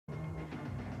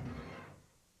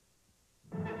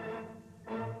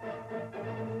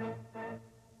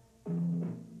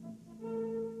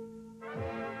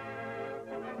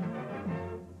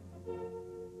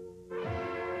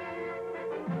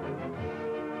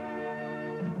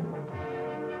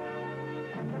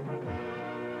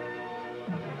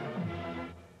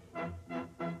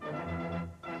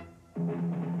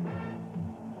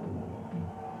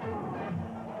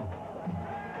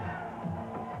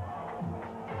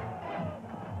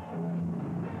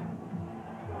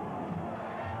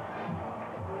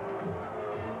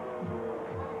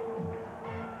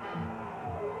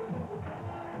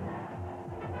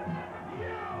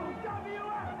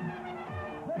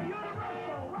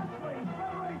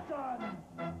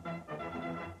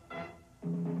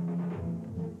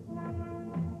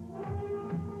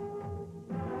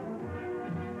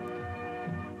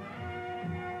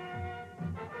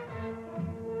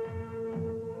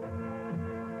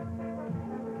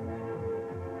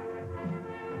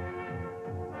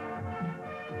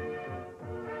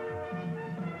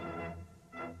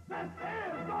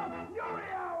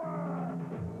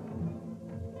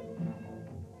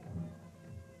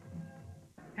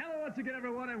Once again,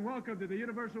 everyone, and welcome to the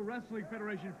Universal Wrestling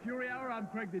Federation Fury Hour. I'm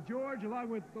Craig DeGeorge, along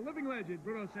with the living legend,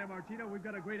 Bruno Sammartino. We've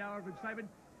got a great hour of excitement.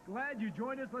 Glad you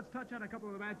joined us. Let's touch on a couple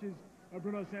of the matches of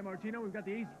Bruno Sammartino. We've got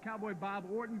the Ace Cowboy Bob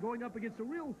Orton going up against a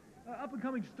real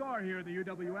up-and-coming star here in the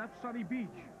UWF, Sonny Beach.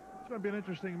 It's going to be an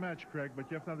interesting match, Craig,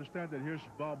 but you have to understand that here's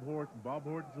Bob Orton. Bob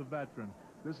Orton's a veteran.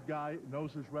 This guy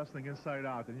knows his wrestling inside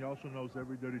out, and he also knows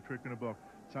every dirty trick in the book.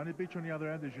 Sonny Beach, on the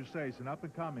other end, as you say, he's an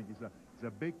up-and-coming. He's a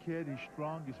big kid. He's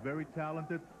strong. He's very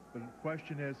talented. But the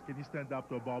question is, can he stand up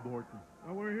to a Bob Orton?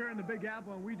 Well, we're here in the Big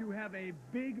Apple, and we do have a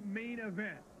big main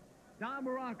event. Don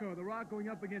Morocco, The Rock, going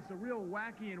up against a real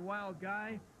wacky and wild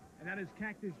guy, and that is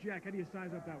Cactus Jack. How do you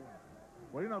size up that one?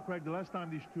 Well, you know, Craig, the last time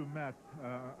these two met,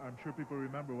 I'm sure people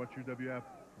remember what UWF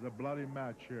was a bloody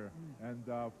match here. And,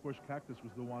 of course, Cactus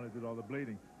was the one that did all the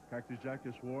bleeding. Cactus Jack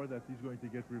just swore that he's going to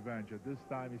get revenge. At this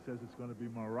time, he says it's going to be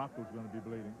Morocco's going to be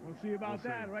bleeding. We'll see about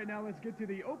that. Right now, let's get to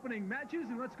the opening matches,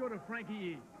 and let's go to Frankie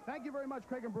E. Thank you very much,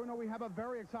 Craig and Bruno. We have a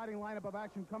very exciting lineup of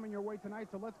action coming your way tonight,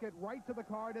 so let's get right to the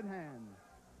card at hand.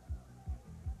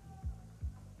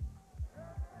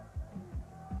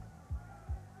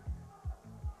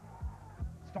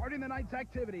 Starting the night's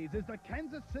activities is the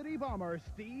Kansas City Bomber,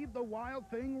 Steve the Wild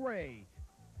Thing Ray.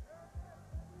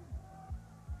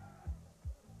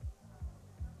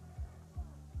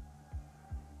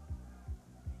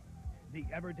 The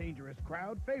ever-dangerous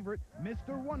crowd favorite,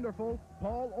 Mr. Wonderful,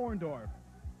 Paul Orndorff.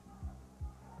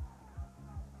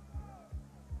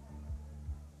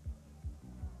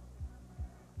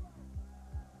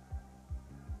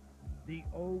 The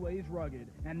always rugged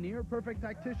and near-perfect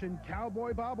tactician,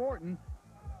 Cowboy Bob Orton.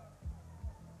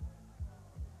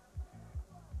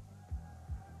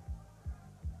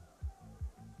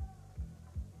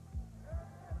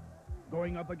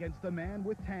 Going up against the man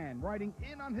with tan, riding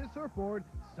in on his surfboard,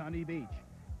 Sonny Beach.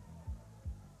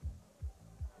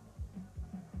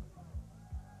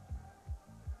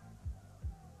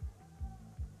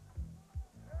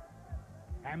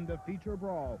 And the feature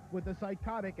brawl with the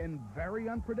psychotic and very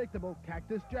unpredictable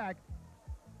Cactus Jack.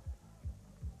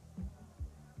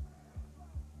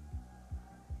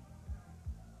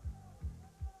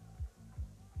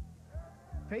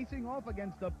 Facing off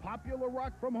against the popular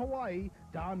rock from Hawaii,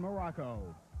 Don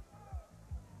Morocco.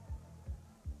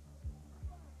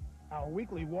 Our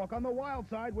weekly walk on the wild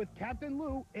side with Captain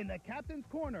Lou in the Captain's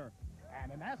Corner.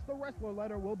 And an Ask the Wrestler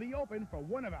letter will be open for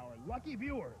one of our lucky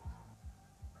viewers.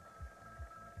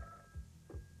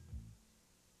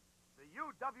 The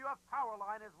UWF Power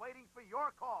Line is waiting for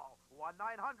your call.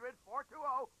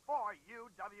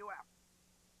 1-900-420-4UWF.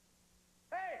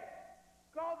 Hey!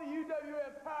 Call the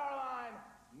UWF Power Line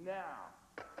now.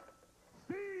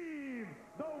 Steve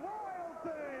the Wild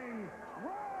Thing Ray!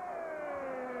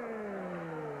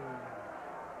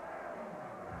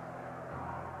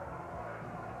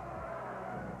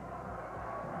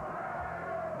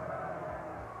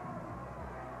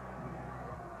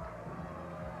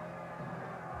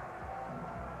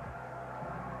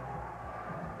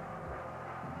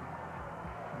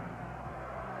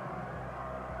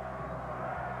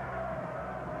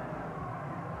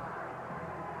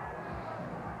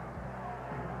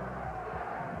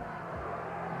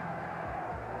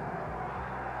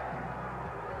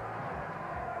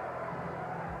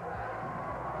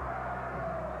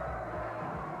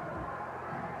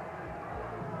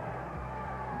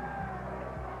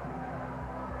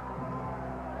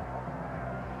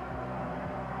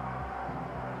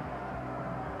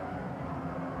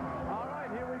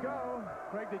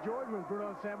 Craig DeGeorge with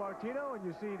Bruno Sammartino, and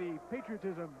you see the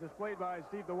patriotism displayed by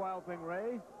Steve the Wild Thing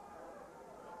Ray.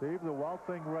 Steve the Wild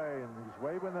Thing Ray, and he's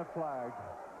waving the flag.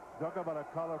 Talk about a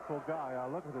colorful guy.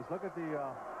 Look at this. Look at the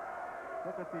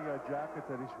jacket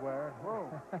that he's wearing. Whoa.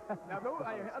 Now,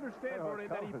 I understand, Bernie,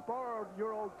 that he borrowed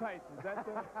your old tights. Is that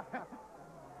the...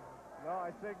 No,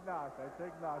 I think not. I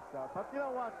think not. But you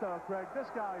know what, Craig?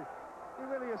 This guy, he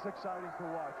really is exciting to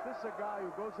watch. This is a guy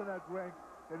who goes in that ring,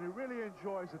 and he really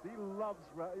enjoys it. He loves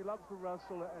to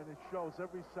wrestle, and it shows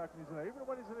every second he's in there. Even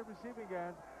when he's in the receiving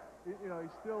end, you know,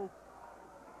 he's still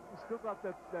got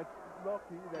that look,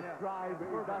 that drive.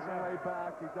 He doesn't lay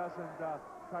back. He doesn't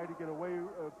try to get away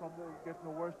from getting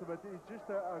the worst of it. He's just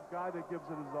a guy that gives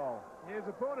it his all. His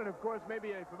opponent, of course, may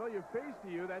be a familiar face to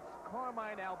you. That's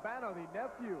Carmine Albano, the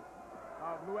nephew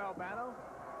of Lou Albano.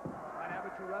 An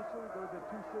amateur wrestler, goes at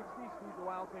 260. Steve the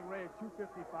Wild Thing Ray at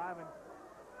 255, and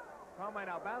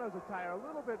Carmine Albano's attire a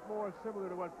little bit more similar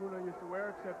to what Bruno used to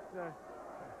wear, except...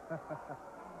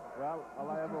 well,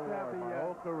 all I ever wore my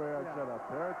whole career, except a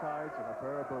pair of tights and a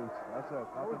pair of boots. That's it.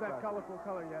 What was that colorful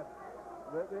color yet?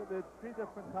 The three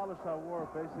different colors I wore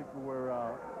basically were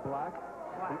black,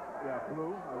 Black. Yeah,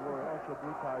 blue. I wore also also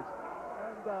blue ties.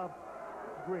 And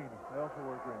green. They also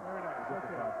wear green. Very nice.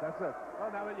 Okay. That's it.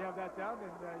 Well, now that you have that down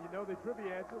and you know the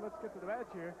trivia answer, let's get to the match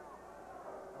here.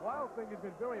 The Wild Thing has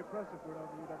been very impressive, Bruno,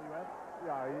 in the UWF.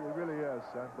 Yeah, he really is.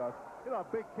 And, you know, a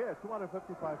big kid,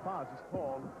 255 pounds. He's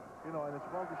tall, you know, and it's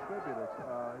well distributed.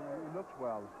 He looks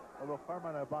well. Although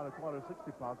Carmine Albano, 260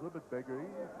 pounds, a little bit bigger. He,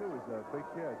 too, is a big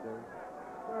kid. They're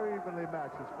very evenly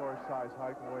matched as far as size,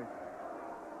 height, and weight.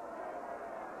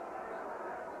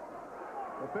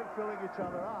 They've been filling each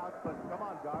other out, but come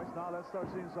on, guys. Now let's start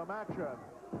seeing some action.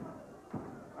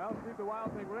 Well, Steve the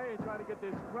Wild Thing Ray trying to get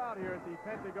this crowd here at the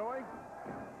Penta going.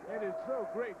 It is so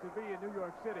great to be in New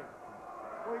York City.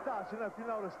 Well, he does. You know, if you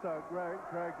noticed, Greg,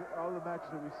 all the matches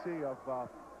that we see of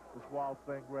this Wild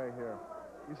Thing Ray here,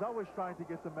 he's always trying to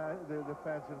get the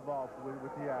fans involved with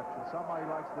the action. Somehow he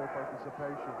likes their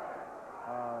participation.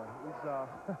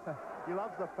 He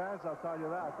loves the fans, I'll tell you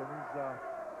that,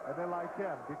 and they like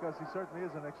him because he certainly is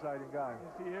an exciting guy.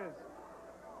 Yes, he is.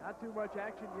 Not too much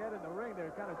action yet in the ring.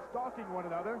 They're kind of stalking one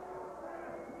another.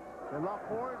 They lock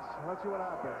horns. Let's see what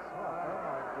happens. Oh,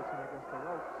 Carmine gets him against the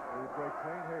ropes. Did he break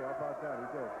clean? Hey, how about that? He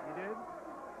did. He did?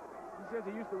 He says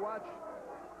he used to watch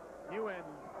you and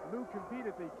Lou compete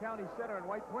at the County Center in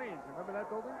White Plains. Remember that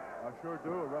building? I sure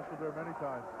do. I wrestled there many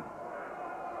times.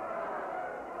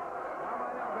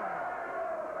 Carmine Albano.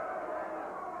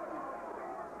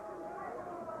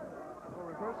 A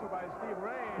reversal by Steve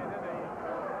Ray, and then a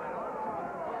arm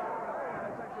toss before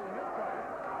that's actually a hip toss.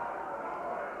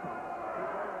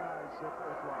 Very nice hip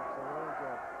lock, so very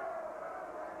good.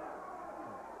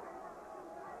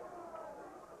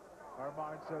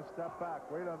 Carmine says, step back.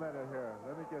 Wait a minute here.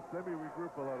 Let me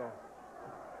regroup a little.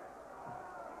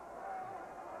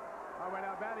 Carmine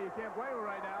Albano, you can't blame him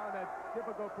right now in that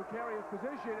difficult, precarious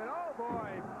position. And oh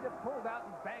boy, gets pulled out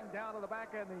and banged down to the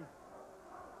back in the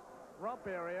rump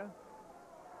area.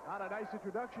 Not a nice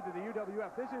introduction to the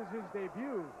UWF. This is his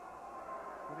debut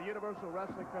for the Universal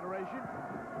Wrestling Federation.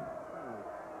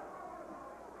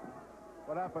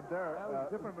 What happened there? That was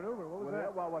a different maneuver. What was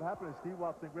that? Well, what happened is Steve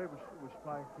Wild Thing Ray was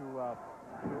trying to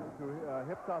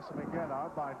hip toss him again.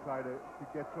 Arbine tried to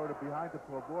get sort of behind it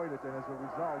to avoid it, and as a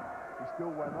result, he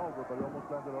still went over, but he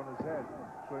almost landed on his head.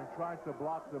 So in trying to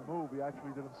block the move, he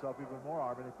actually did himself even more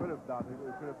harm, and he could have done.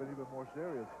 It could have been even more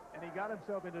serious. And he got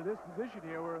himself into this position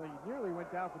here where he nearly went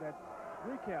down for that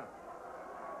 3 count.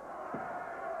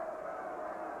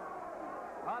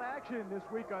 On action this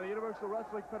week on the Universal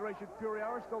Wrestling Federation Fury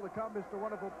Hour. Still to come, Mr.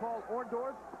 Wonderful Paul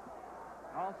Orndorff.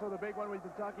 Also the big one we've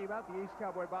been talking about, the Ace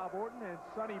Cowboy Bob Orton and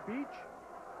Sonny Beach.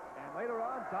 And later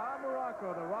on, Don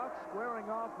Morocco, The Rock, squaring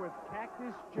off with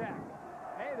Cactus Jack.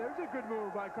 Hey, there's a good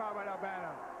move by Carmine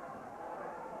Albano.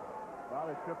 Well,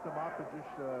 they tripped him up and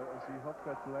just as he hooked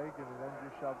that leg and then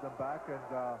just shoved him back. And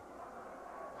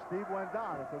Steve went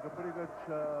down and took a pretty good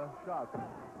shot.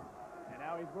 And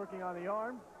now he's working on the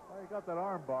arm. Well, he got that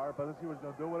arm bar, but let's see what he's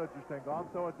going to do with it. Just hang on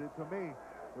to it. To me,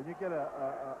 when you get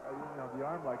the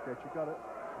arm like that, you got to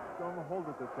don't hold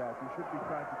it at that. You should be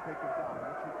trying to take him down.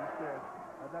 That's what you just did.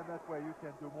 And then that way you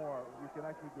can do more. You can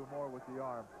actually do more with the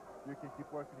arm. You can keep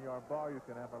working the arm bar. You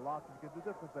can hammer lock. You can do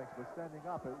different things. But standing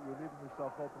up, you're leaving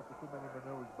yourself open for too many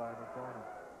maneuvers by an opponent.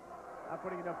 Not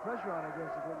putting enough pressure on, I guess,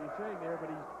 is what you're saying there.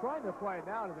 But he's trying to apply it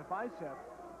now to the bicep.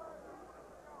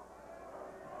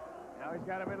 Now he's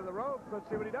got him into the ropes. Let's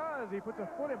see what he does. He puts a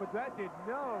foot in, but that did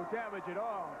no damage at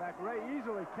all. In fact, Ray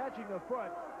easily catching the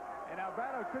foot. And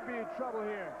Albano could be in trouble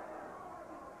here.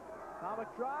 Atomic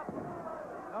drop.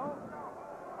 No.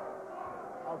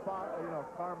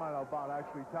 Carmine Albano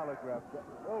actually telegraphed.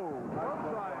 Oh,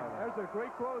 clothesline. There's a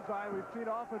great clothesline we've seen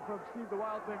often from Steve the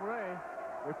Wild Thing Ray.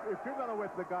 If you're going to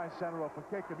whip the guy center off and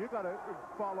kick him, you got to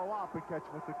follow up and catch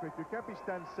him with the quick. You can't be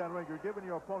standing centering. You're giving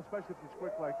your opponent, especially if he's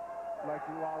quick like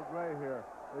Wild Ray here.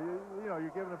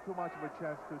 You're giving him too much of a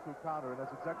chance to counter, and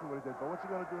that's exactly what he did. But what's he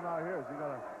going to do now here? Is he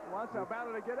going to... Wants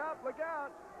Albano to get up. Look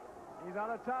out. He's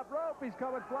on the top rope. He's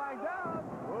coming flying down.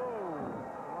 Whoa.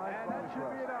 And that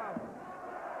should be enough.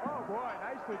 Oh, boy,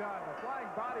 nicely done. The flying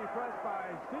body press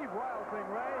by Steve Wild Thing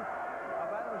Ray.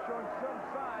 Albano showing some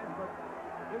signs, but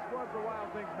this was the Wild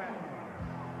Thing's match.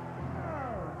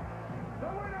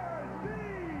 The winner,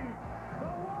 Steve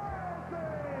the Wild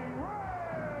Thing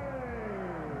Ray!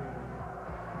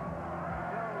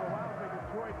 The Wild Thing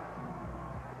enjoyed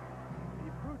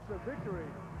the fruits of victory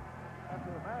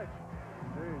after the match.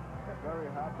 He's very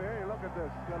happy. Hey, look at this.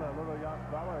 He's got a little young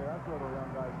fella. That's what little young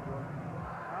guy's doing.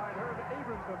 All right, Herb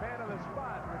Abrams, the man on the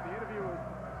spot with the interview with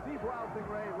Steve Wild Thing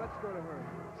Ray. Let's go to Herb.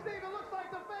 Steve, it looks like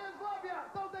the fans love you.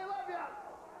 Don't they love you?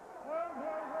 Herb,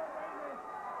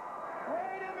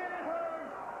 wait a minute, Herb.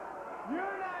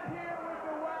 You're not here with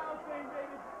the Wild Thing,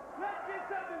 baby. Let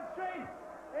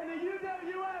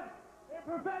UWF in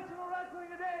professional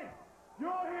wrestling today.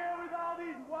 You're here with all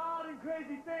these wild and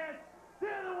crazy fans.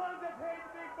 They're the ones that paid the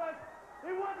big bucks.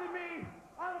 It wasn't me.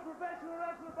 I'm a professional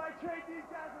wrestler by trade. These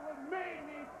guys are what made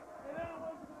me, and they're the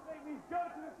ones who are going to make me go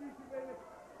to the future, baby.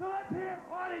 So let's hear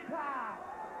party time.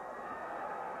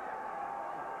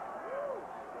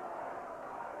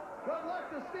 Good luck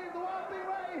to Steve the Wild Thing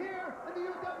right here in the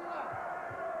UWF.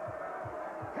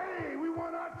 Hey, we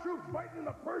want our troops fighting in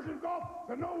the Persian Gulf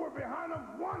to know we're behind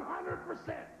them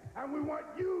 100%. And we want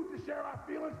you to share our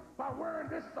feelings by wearing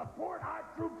this Support Our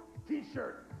Troops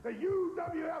t-shirt. The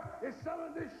UWF is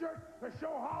selling this shirt to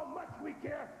show how much we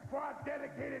care for our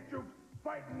dedicated troops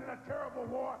fighting in a terrible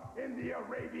war in the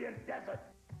Arabian desert.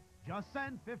 Just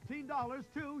send $15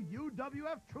 to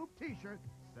UWF Troop T-shirt,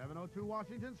 702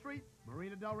 Washington Street,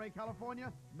 Marina Del Rey,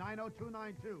 California,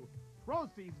 90292.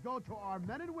 Proceeds go to our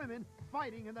men and women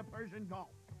fighting in the Persian Gulf.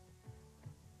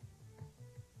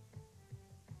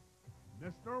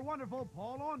 Mr. Wonderful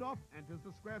Paul Orndorff enters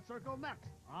the square circle next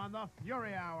on the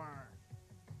Fury Hour.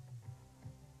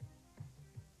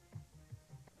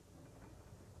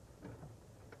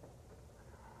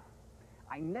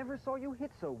 I never saw you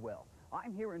hit so well.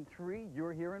 I'm here in 3,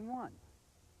 you're here in 1.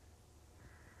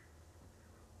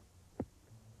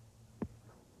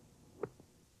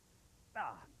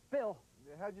 Ah, Bill.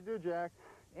 How'd you do, Jack?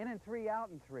 In 3, out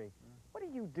in 3. What are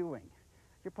you doing?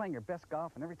 You're playing your best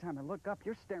golf, and every time I look up,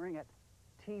 you're staring at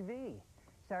TV.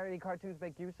 Saturday cartoons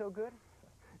make you so good?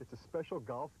 It's a special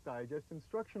Golf Digest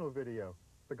instructional video.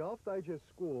 The Golf Digest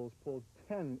schools pulled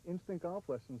 10 instant golf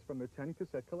lessons from the 10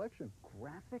 cassette collection.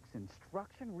 Graphics,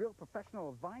 instruction, real professional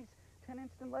advice, 10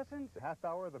 instant lessons? A half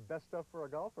hour of the best stuff for a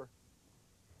golfer.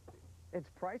 It's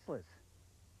priceless.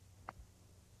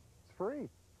 It's free.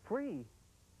 Free?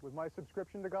 With my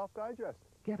subscription to Golf Digest.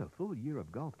 Get a full year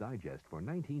of Golf Digest for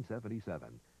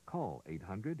 $19.77. Call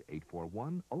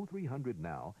 800-841-0300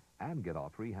 now and get our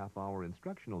free half-hour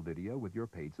instructional video with your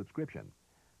paid subscription.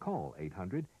 Call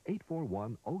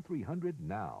 800-841-0300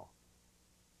 now.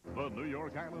 The New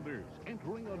York Islanders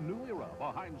entering a new era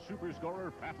behind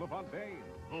superscorer Pat LaFontaine.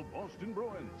 The Boston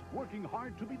Bruins working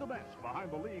hard to be the best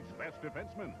behind the league's best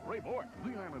defenseman, Ray Bourque.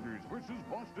 The Islanders versus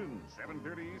Boston,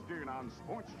 7:30 Eastern on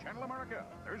Sports Channel America,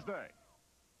 Thursday.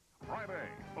 Friday,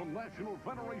 the National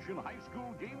Federation High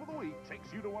School Game of the Week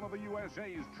takes you to one of the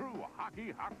USA's true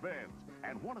hockey hotbeds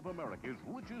and one of America's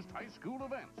richest high school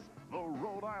events, the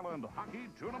Rhode Island Hockey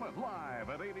Tournament,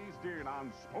 live at 8 Eastern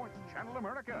on Sports Channel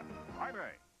America,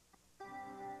 Friday.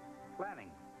 Planning.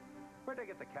 Where'd I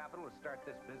get the capital to start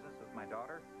this business with my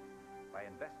daughter? By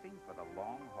investing for the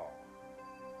long haul.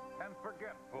 And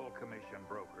forget full commission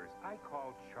brokers. I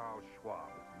called Charles Schwab.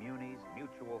 Munis,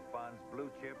 mutual funds, blue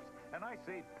chips, and I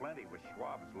save plenty with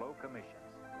Schwab's low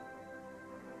commissions.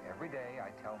 Every day I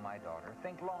tell my daughter,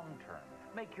 think long term.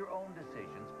 Make your own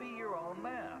decisions. Be your own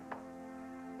man.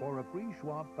 For a free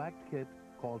Schwab Fact Kit,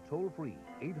 call toll-free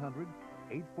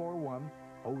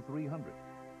 800-841-0300.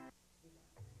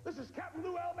 This is Captain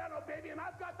Lou Albano, baby, and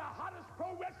I've got the hottest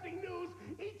pro wrestling news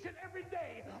each and every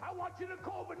day. I want you to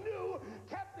call the new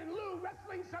Captain Lou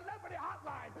Wrestling Celebrity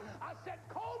Hotline. I said,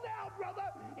 call now,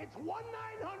 brother. It's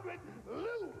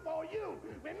 1-900-LOU for you.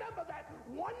 Remember that,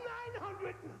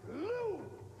 1-900-LOU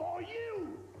for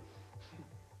you.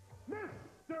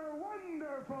 Mr.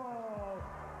 Wonderful,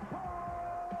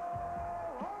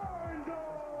 Paul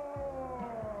Orndorff.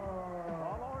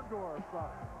 Paul Orndorff.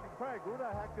 Craig, who the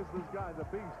heck is this guy? The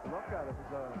Beast. Look at him.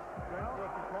 He's a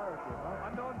great-looking character, huh?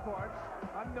 Unknown parts,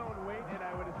 unknown weight, and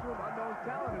I would assume unknown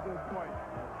talent at this point.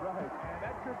 That's right. And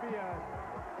that could be a...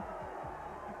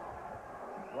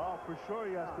 Well, for sure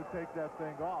he has to take that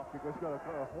thing off because he's got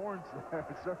a horns there.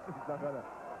 Certainly he's not gonna...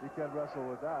 He can't wrestle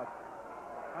with that.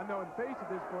 Unknown face at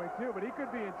this point, too, but he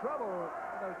could be in trouble,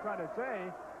 I was trying to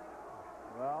say.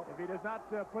 Well... If he does not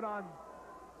put on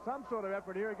some sort of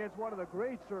effort here against one of the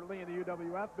greats, certainly, in the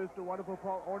UWF, Mr. Wonderful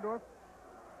Paul Orndorff.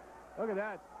 Look at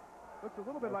that. Looks a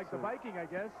little bit like the Viking, I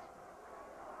guess.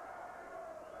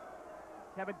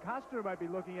 Kevin Costner might be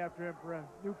looking after him for a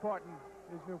new part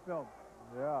in his new film.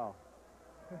 Yeah.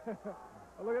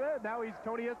 Well, look at that. Now he's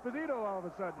Tony Esposito all of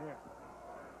a sudden here.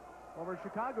 Former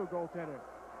Chicago goaltender.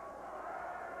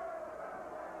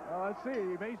 Well, let's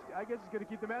see. I guess he's going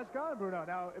to keep the mask on, Bruno.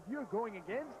 Now, if you're going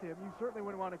against him, you certainly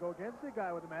wouldn't want to go against the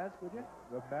guy with the mask, would you?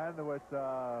 The man with...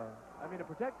 I mean, a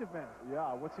protective mask.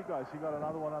 Yeah, what's he got? Has he got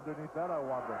another one underneath that, I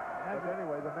wonder? But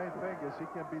anyway, the main thing is he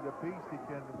can be the Beast. He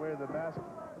can wear the mask.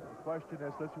 The question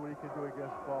is, let's see what he can do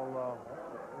against Paul,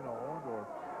 Orndorff.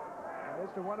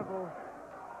 Mr. Wonderful...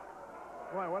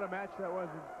 Boy, what a match that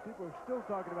was. And people are still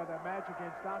talking about that match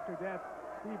against Dr. Death,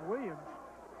 Steve Williams.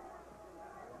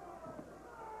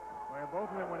 Where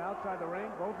Both of them went outside the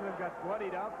ring. Both of them got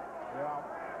bloodied up. Yeah.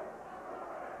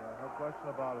 No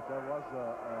question about it. That was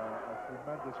a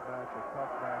tremendous match, a tough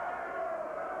match.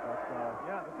 But,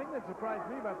 yeah, the thing that surprised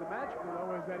me about the match,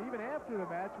 Bruno, was that even after the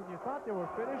match, when you thought they were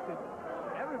finished and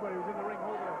everybody was in the ring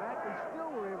holding them back, they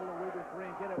still were able to wiggle free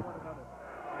and get at one another.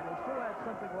 And they still had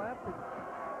something left. And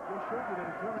just showed you the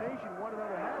determination one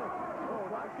another had. Oh,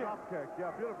 nice drop kick.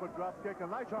 Yeah, beautiful drop kick. A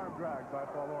nice arm drag by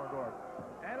Paul Orndorff.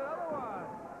 And another one.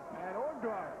 And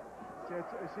Orndorff.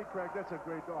 See, Craig, that's a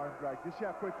great arm drag. You see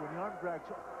how quick when the arm drags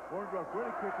Orndorff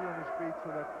really quickly on his feet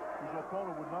so that his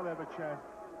opponent would not have a chance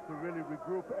to really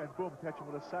regroup and boom, catch him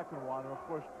with a second one. And of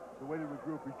course, the way to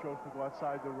regroup, he chose to go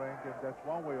outside the ring, and that's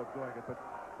one way of doing it. But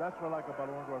that's what I like about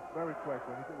Orndorff. Very quick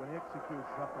when he executes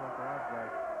something like an arm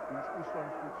drag. He's on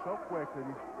his feet so quick that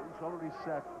he's already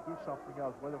set to do something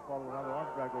else, whether follow another arm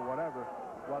drag or whatever,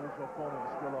 while his opponent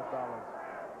is still off balance.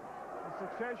 The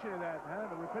succession of that,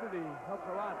 the rapidity helps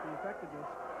a lot, the effectiveness.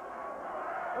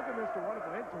 Look at Mr.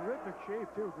 Wonderful, in terrific shape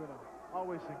too, Bruno.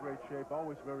 Always in great shape,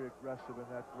 always very aggressive in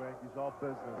that ring. He's all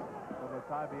business. From the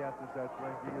time he enters that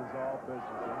ring, he is all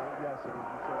business. And yes, it is.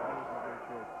 You said always in great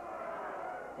shape.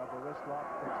 Double wrist lock,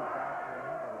 takes him down to a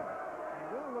hammer lock. He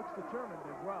really looks determined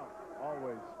as well.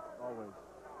 Always, always.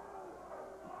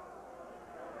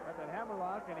 Got that hammer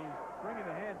lock, and he's bringing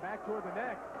the hand back toward the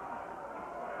neck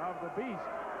of the Beast.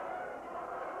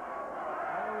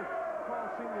 I don't recall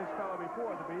seeing this fellow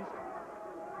before, the Beast.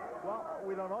 Well,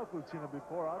 we don't know if we've seen him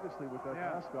before, obviously, with that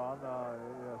mask on.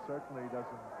 Certainly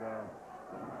doesn't...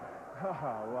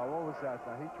 well, what was that?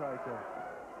 Now, he tried to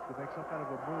make some kind of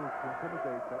a move to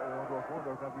intimidate Orndorff.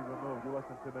 Orndorff never even moved. He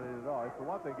wasn't intimidated at all. For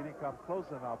one thing, he didn't come close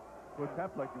enough to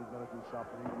attempt like he was going to do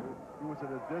something. He was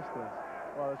at a distance.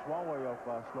 Well, that's one way of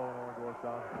slowing Orndorff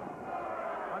down.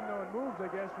 Unknown moves, I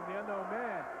guess, from the unknown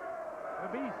man. The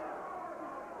Beast.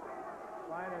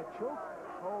 Trying to choke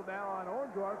hold now on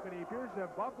Orndorff, and he appears to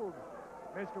have buckled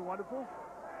Mr. Wonderful,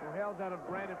 who hails out of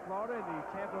Brandon, Florida, in the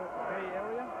Tampa Bay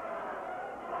area.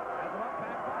 Has him up,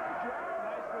 back body drop.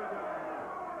 Nicely done.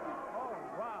 Oh,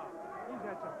 wow. He's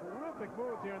had some terrific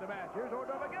moves here in the match. Here's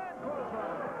Orndorff again. Close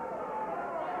one.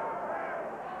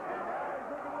 And now he's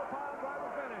looking for the pile driver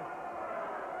finish.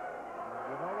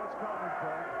 You know what's coming,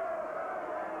 Craig.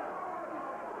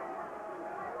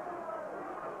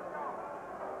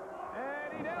 And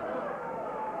he nails it.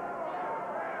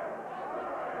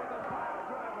 With the pile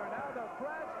driver. Now the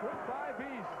press put by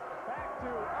Beast. Back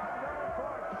to unknown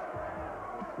course.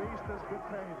 The Beast has been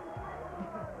tamed.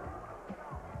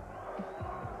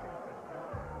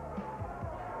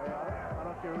 Hey, I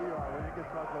don't care who you are. When you get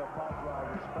touched with a pile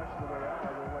driver, especially the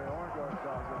way Orndorff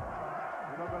does it,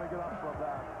 you're not going to get up from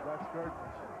that. That's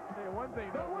curtains. Hey, one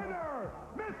thing. The winner,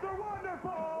 Mr.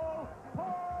 Wonderful,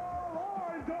 Paul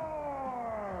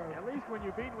Orndorff! At least when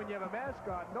you have a mask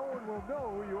on, no one will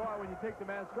know who you are when you take the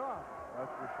mask off.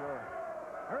 That's for sure.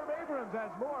 Herb Abrams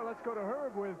has more. Let's go to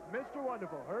Herb with Mr.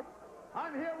 Wonderful. Herb?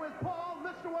 I'm here with Paul,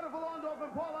 Mr. Wonderful Orndorff,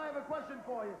 and Paul, I have a question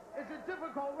for you. Is it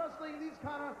difficult wrestling these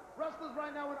kind of wrestlers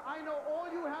right now when I know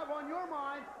all you have on your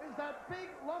mind is that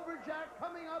big lumberjack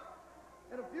coming up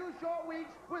in a few short weeks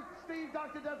with Steve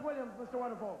Dr. Death Williams, Mr.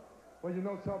 Wonderful? Well, you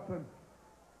know something?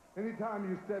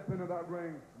 Anytime you step into that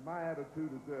ring, my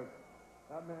attitude is this.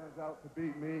 That man's out to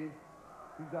beat me.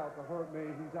 He's out to hurt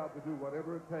me. He's out to do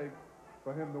whatever it takes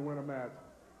for him to win a match.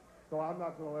 So I'm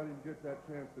not going to let him get that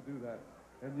chance to do that.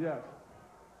 And yes,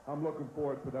 I'm looking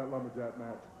forward to that lumberjack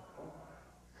match.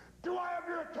 Do I have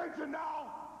your attention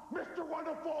now, Mr.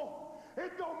 Wonderful?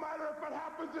 It don't matter if it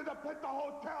happens in the Pinta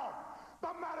Hotel,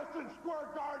 the Madison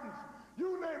Square Gardens,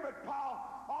 you name it, pal.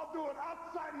 I'll do it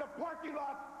outside in the parking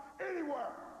lot,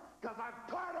 anywhere, because I'm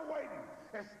tired of waiting.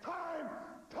 It's time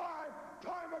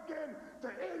again to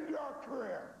end your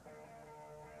career.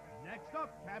 Next up,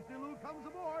 Captain Lou comes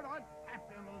aboard on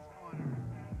Captain Lou's Corner.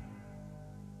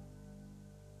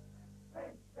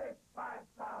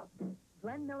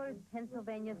 Glenn Miller's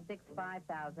Pennsylvania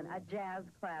 65000, a jazz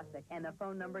classic, and the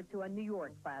phone number to a New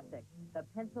York classic, the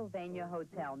Pennsylvania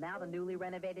Hotel, now the newly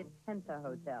renovated Penta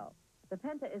Hotel. The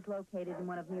Penta is located in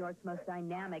one of New York's most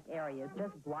dynamic areas,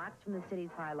 just blocks from the city's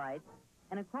highlights,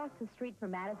 and across the street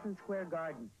from Madison Square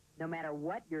Garden. No matter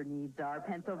what your needs are,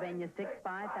 Pennsylvania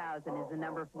 65000 is the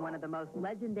number for one of the most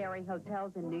legendary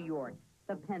hotels in New York,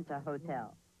 the Penta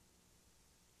Hotel.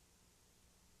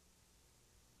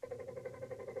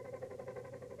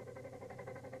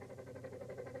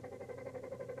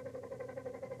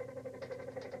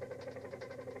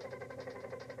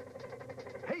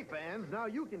 Hey fans, now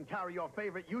you can carry your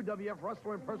favorite UWF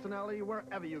wrestler and personality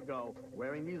wherever you go,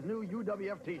 wearing these new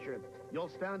UWF t-shirts. You'll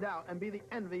stand out and be the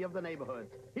envy of the neighborhood.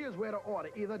 Here's where to order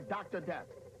either Dr. Death,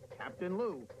 Captain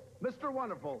Lou, Mr.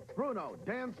 Wonderful, Bruno,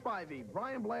 Dan Spivey,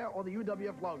 Brian Blair, or the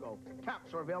UWF logo.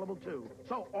 Caps are available too,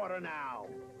 so order now.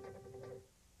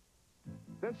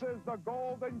 This is the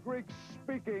Golden Greek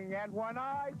speaking, and when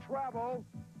I travel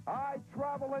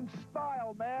in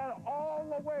style, man, all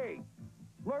the way.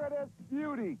 Look at this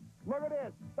beauty. Look at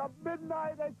this. The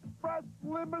Midnight Express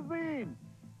limousine.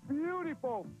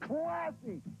 Beautiful,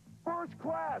 classy, first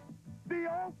class, the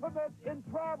ultimate in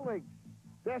traveling.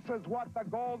 This is what the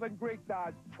Golden Greek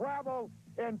does. Travel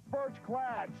in first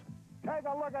class. Take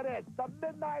a look at it. The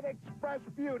Midnight Express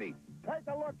beauty. Take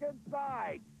a look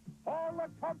inside. All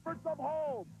the comforts of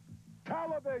home.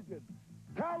 Television,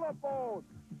 telephone,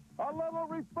 a little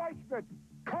refreshment,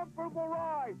 comfortable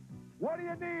ride. What do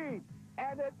you need?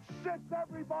 And it sits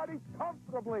everybody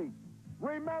comfortably.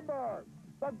 Remember,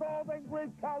 the Golden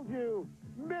Greek tells you,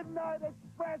 Midnight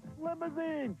Express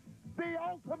limousine, the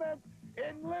ultimate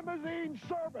in limousine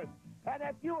service. And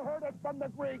if you heard it from the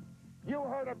Greek, you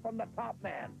heard it from the top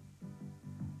man.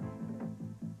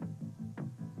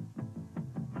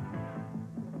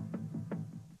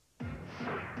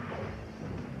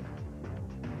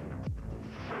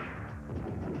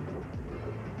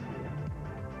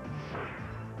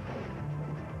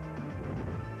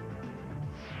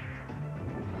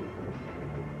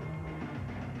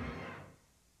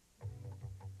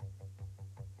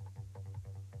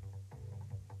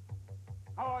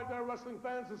 All right there, wrestling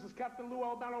fans, this is Captain Lou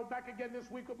Albano back again this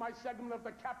week with my segment of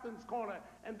the Captain's Corner.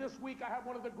 And this week I have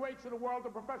one of the greats in the world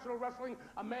of professional wrestling,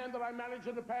 a man that I managed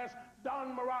in the past,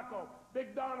 Don Morocco.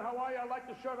 Big Don, how are you? I like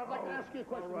the shirt. I'd like to ask you a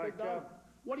question, Big Don.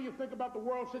 What do you think about the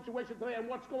world situation today and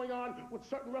what's going on with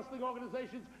certain wrestling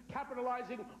organizations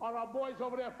capitalizing on our boys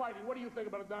over there fighting? What do you think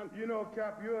about it, Don? You know,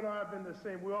 Cap, you and I have been the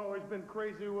same. We've always been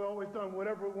crazy. We've always done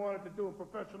whatever we wanted to do in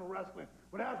professional wrestling.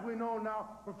 But as we know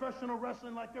now, professional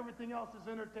wrestling, like everything else, is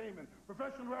entertainment.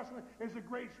 Professional wrestling is a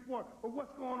great sport. But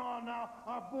what's going on now,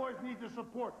 our boys need the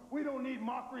support. We don't need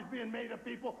mockeries being made of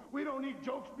people. We don't need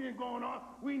jokes being going on.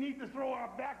 We need to throw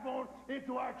our backbone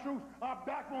into our troops, our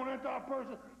backbone into our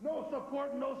person. No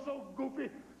support, no so goofy.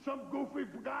 Some goofy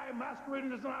guy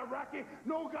masquerading as an Iraqi.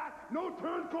 No guy, no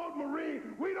turncoat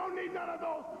Marine. We don't need none of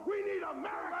those. We need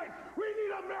Americans. We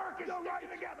need Americans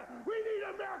sticking together. We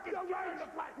need Americans trying to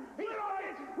fight. We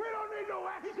don't need no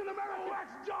ex. He's an American. No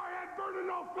ex-jarhead burning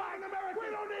no flag. We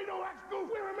don't need no ex-goof.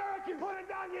 We're Americans. Putting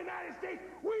down the United States.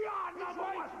 We are number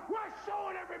one. We're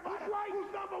showing everybody who's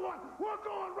number one. We're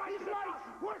going right to the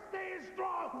top. We're staying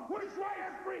strong. We're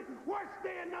staying free. We're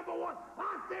staying number one.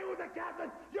 I'm staying with the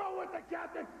captain. You're with the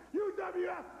captain.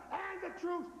 UWF and the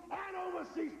troops and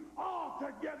overseas all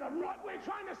together. What we're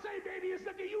trying to say, baby, is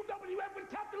that the UWF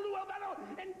with Captain Lou Albano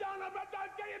and Don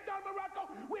Morocco,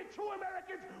 we're true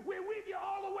Americans. We're with you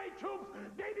all the way, troops.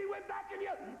 Baby, we're backing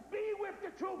you. Be with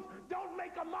the troops. Don't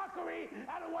make a mockery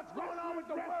out of what's going on with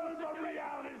the world.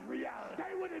 Reality is reality.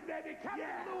 Stay with it, baby.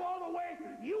 Captain Lou all the way.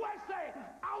 USA,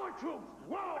 our troops.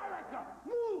 Whoa. America,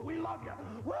 move. We love you.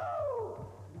 Woo!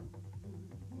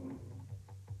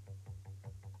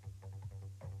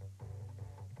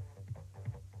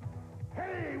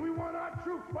 Hey, we want our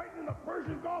troops fighting in the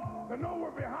Persian Gulf to know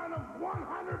we're behind them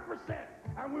 100%.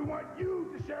 And we want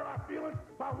you to share our feelings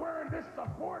by wearing this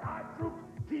Support Our Troops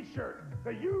t-shirt.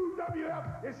 The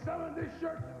UWF is selling this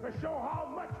shirt to show how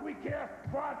much we care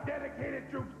for our dedicated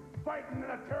troops fighting in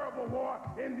a terrible war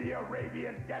in the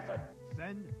Arabian Desert.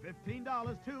 Send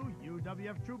 $15 to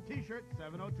UWF Troop T-shirt,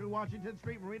 702 Washington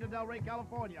Street, Marina Del Rey,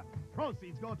 California.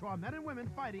 Proceeds go to our men and women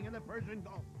fighting in the Persian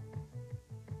Gulf.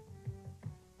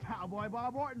 Cowboy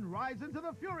Bob Orton rides into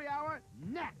the Fury Hour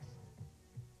next.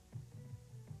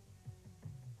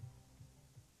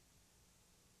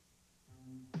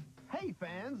 Hey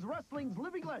fans, wrestling's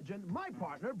living legend, my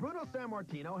partner Bruno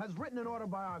Sammartino has written an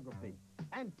autobiography.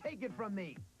 And take it from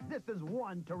me, this is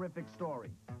one terrific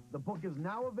story. The book is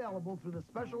now available through the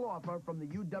special offer from the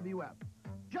UWF.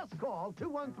 Just call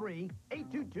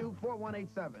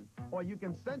 213-822-4187, or you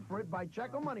can send for it by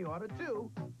check or money order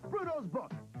to Bruno's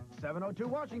Book, 702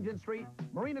 Washington Street,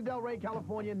 Marina Del Rey,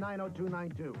 California,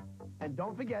 90292. And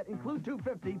don't forget, include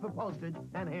 $250 for postage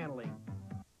and handling.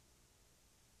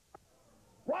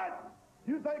 What?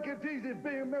 You think it's easy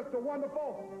being Mr.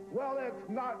 Wonderful? Well, it's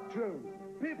not true.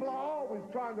 People are always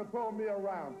trying to throw me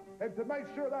around. And to make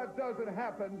sure that doesn't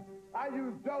happen, I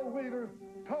use Joe Weider's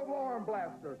Total Arm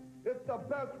Blaster. It's the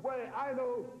best way I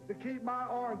know to keep my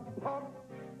arms pumped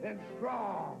and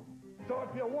strong. So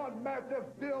if you want massive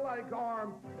steel-like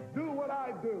arms, do what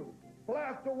I do.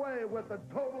 Blast away with the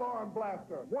Total Arm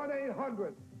Blaster.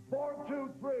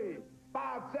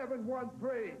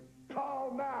 1-800-423-5713.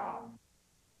 Call now.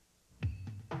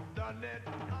 Done it,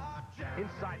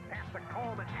 Inside pass to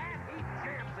Coleman, and he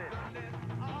jams it.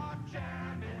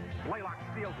 Blaylock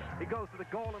steals it. He goes to the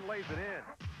goal and lays it in.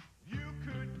 You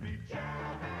could be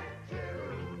jamming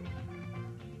too.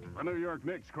 The New York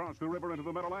Knicks cross the river into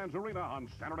the Meadowlands Arena on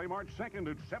Saturday, March 2nd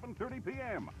at 7:30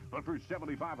 p.m. The first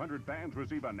 7,500 fans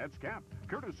receive a Nets cap,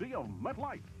 courtesy of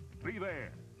MetLife. Be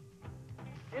there.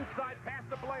 Inside pass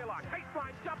to Blaylock.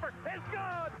 Baseline jumper is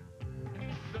good.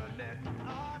 The Nets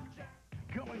are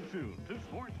Coming soon to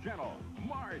Sports Channel,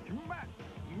 March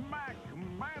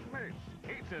Madness.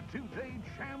 It's a two-day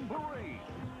jamboree.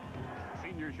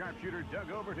 Senior sharpshooter Doug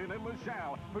Overton and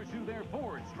LaSalle pursue their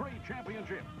fourth straight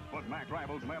championship. But MAC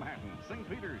rivals Manhattan, St.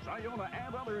 Peter's, Iona,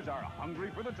 and others are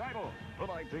hungry for the title. The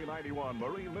 1991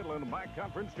 Marine Midland MAC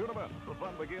Conference Tournament. The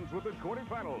fun begins with the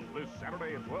quarterfinals this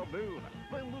Saturday at 12 noon.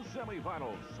 Then the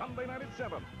semifinals Sunday night at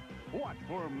 7. Watch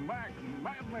for MAC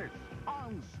Madness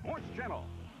on Sports Channel.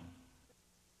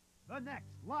 The next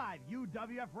live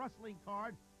UWF wrestling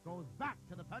card goes back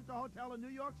to the Penta Hotel in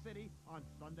New York City on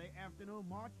Sunday afternoon,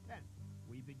 March 10th.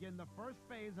 We begin the first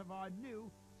phase of our new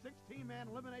 16-man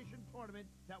elimination tournament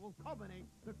that will culminate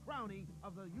the crowning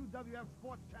of the UWF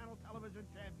Sports Channel television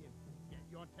champion. Get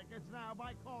your tickets now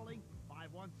by calling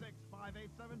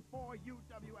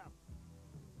 516-5874-UWF.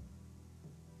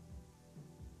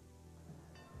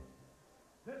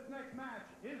 This next match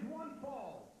is one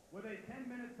fall with a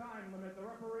 10-minute time limit. The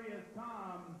referee is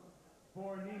Tom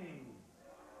Fornini.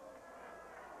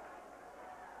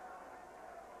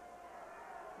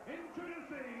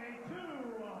 Introducing a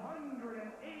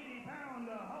 280-pound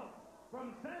host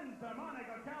from Santa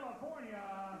Monica,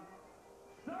 California,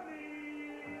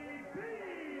 Sonny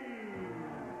Beach.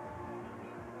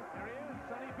 There he is,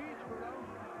 Sonny Beach, Bruno.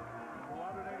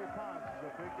 280 pounds. He's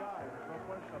a big guy. There's no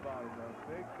question about it. A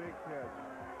big, big kid.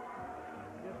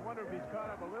 Just wonder if he's caught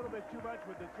up a little bit too much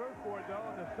with the surfboard, though,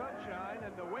 and the sunshine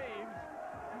and the waves.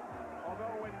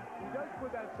 Although when he does put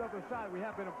that stuff aside, we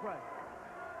have been impressed.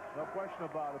 No question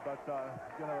about it, but he's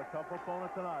going to have a tough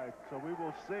opponent tonight, so we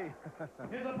will see.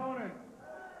 His opponent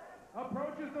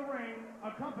approaches the ring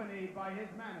accompanied by his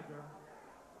manager,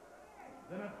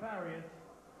 the nefarious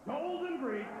Golden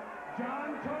Greek,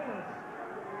 John Tolis.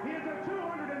 He is a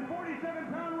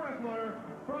 247-pound wrestler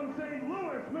from St.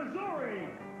 Louis, Missouri.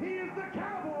 He is the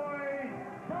cowboy,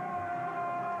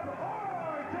 Bob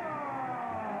Orton!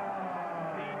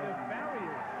 The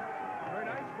nefarious. Very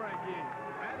nice, Frankie.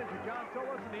 Manager John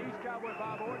Tolis and the East Cowboy,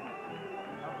 Bob Orton.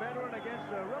 A veteran against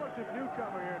a relative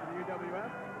newcomer here to the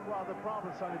UWF. Well, the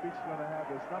problem Sonny Beach is going to have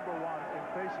is, number one, in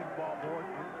facing Bob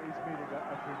Orton, he's meeting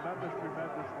a tremendous,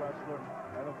 tremendous wrestler.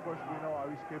 And, of course, we know how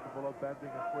he's capable of bending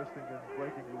and twisting and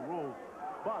breaking the rules.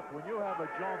 But when you have a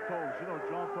John Tolis, you know,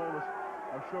 John Tolis,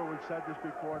 I'm sure we've said this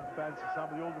before in fans, some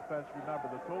of the older fans remember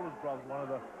the Tolis brothers, one of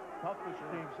the toughest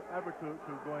teams ever to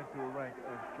go into a ring.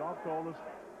 And John Tolis,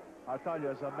 I tell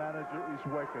you, as a manager, he's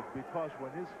wicked, because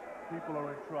when his people are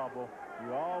in trouble, he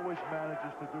always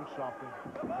manages to do something.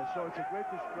 And so it's a great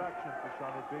distraction for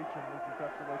Sonny Beach, and we just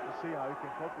have to wait to see how he can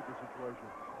cope with the situation.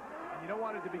 And you don't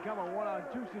want it to become a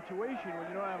one-on-two situation when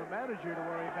you don't have a manager to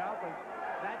worry about, but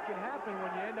that can happen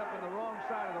when you end up on the wrong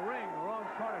side of the ring, the wrong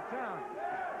part of town.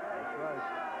 That's right.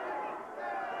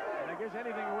 And I guess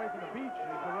anything away from the beach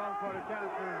is the wrong part of town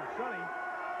for Sonny.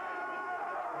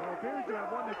 He appears to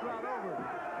have won the crowd over.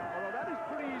 Although that is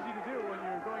pretty easy to do when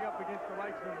you're going up against the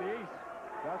likes of the Ace.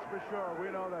 That's for sure.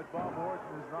 We know that Bob Orton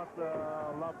is not the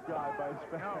loved guy by his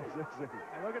fans, is he?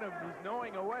 And look at him. He's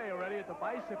gnawing away already at the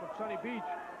bicep of Sonny Beach.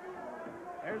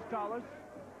 There's Tolis.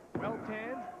 Well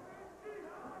tanned.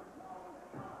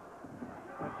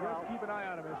 And just keep an eye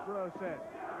on him, as Bruno said.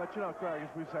 But, you know, Craig, as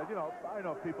we said, you know, I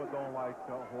know people don't like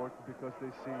Orton because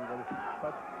they see that,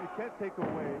 but you can't take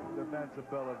away the man's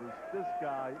abilities. This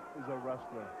guy is a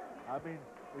wrestler. I mean,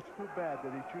 it's too bad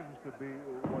that he chooses to be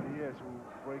what he is, who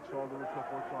breaks all the rules, so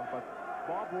forth, so on. But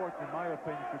Bob Orton, in my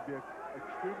opinion, could be an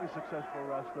extremely successful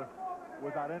wrestler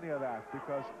without any of that,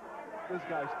 because this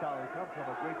guy's talent comes from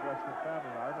a great wrestling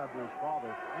family. I remember his father.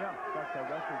 Yeah. In fact, I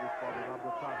wrestled his father a number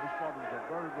of times. His father was a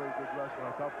very, very good wrestler,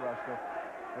 a tough wrestler.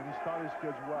 And he's taught his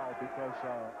kids well, because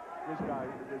this guy,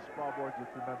 this Bob Orton, is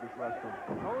a tremendous wrestler.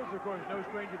 Tolis, of course, no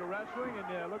stranger to wrestling, and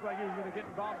looked like he was going to get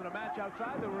involved in a match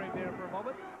outside the ring there for a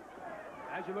moment.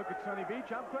 As you look at Sonny Beach,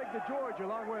 I'm Craig DeGeorge,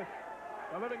 along with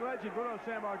the living legend, Bruno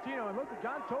Sammartino. And look,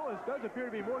 John Tolis does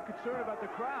appear to be more concerned about the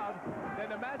crowd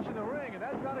than the match in the ring, and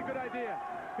that's not a good idea.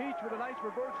 Beach with a nice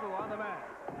reversal on the mat.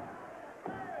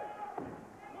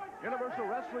 Universal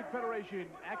Wrestling Federation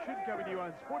action coming to you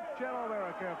on Sports Channel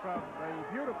America from the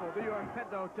beautiful New York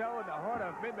Penta Hotel in the heart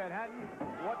of mid-Manhattan.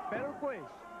 What better place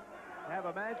to have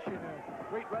a match and a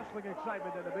great wrestling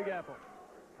excitement than the Big Apple?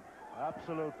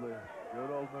 Absolutely.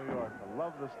 Good old New York. I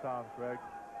love this town, Craig.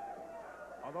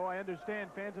 Although I understand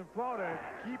fans in Florida,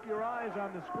 keep your eyes on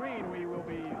the screen. We will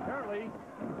be apparently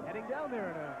heading down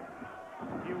there in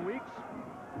a few weeks.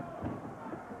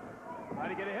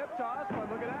 Trying to get a hip toss, but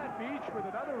look at that. Beach with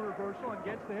another reversal and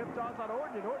gets the hip toss on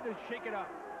Orton, and Orton is shaking up.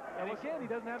 And again, he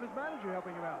doesn't have his manager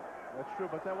helping him out. That's true,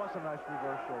 but that was a nice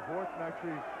reversal. Horton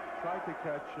actually tried to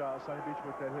catch Sonny Beach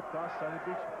with that hip toss. Sonny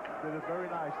Beach did it very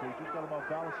nicely. He just got him off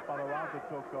balance, spun around and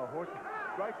took Horton.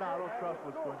 Right now, I don't trust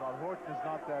what's going on. Horton is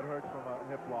not that hurt from a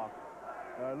hip lock.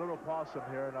 A little possum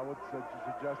here, and I would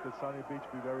suggest that Sonny Beach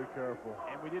be very careful.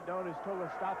 And we did notice Tolis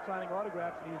stopped signing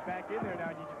autographs, and he's back in there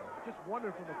now. And you just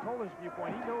wonder from the Tolis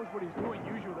viewpoint, he knows what he's doing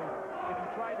usually. If he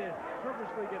tried to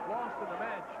purposely get lost in the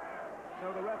match,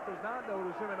 so the ref does not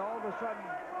notice him, and all of a sudden,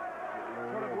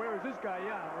 sort of, where is this guy?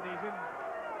 Yeah, when he's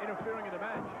interfering in the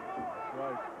match.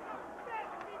 Right.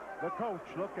 The coach,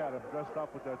 look at him, dressed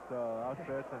up with that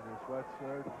outfit and his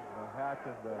sweatshirt, and a hat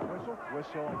and the whistle.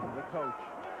 The coach.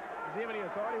 Does he have any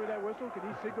authority with that whistle? Can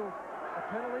he signal a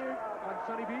penalty on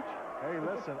Sunny Beach? Hey,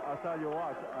 listen, I'll tell you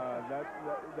what,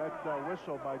 that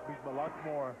whistle might mean a lot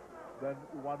more than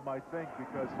one might think,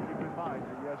 because keep in mind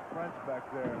that he has friends back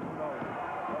there. Who knows?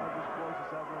 One of his boys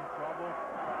is ever in trouble.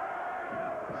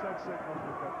 He sent signals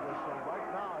with that whistle. Right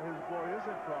now, his boy is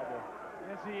in trouble.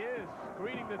 Yes, he is.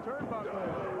 Greeting the turnbuckle.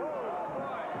 Oh,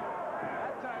 boy.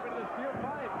 That time into the steel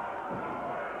pipe.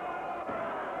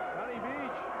 Sunny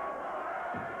Beach.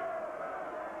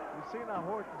 You see now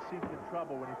Horton seemed in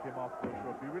trouble when he came off the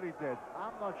rope. He really did.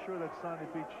 I'm not sure that Sonny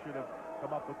Beach should have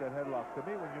come up with that headlock. To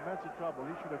me, when you mention trouble,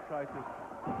 he should have tried to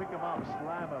pick him up,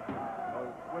 slam him,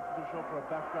 or whip the show for a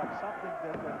back drop, something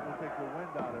that will take the wind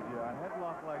out of you. A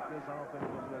headlock like this, I don't think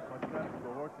will do that much damage to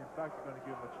Horton. In fact, it's going to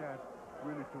give him a chance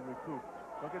really to recoup.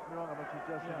 Don't get me wrong, I'm not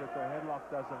suggesting that the headlock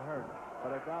doesn't hurt,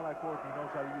 but a guy like Horton, he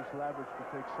knows how to use leverage to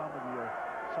take some of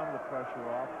the pressure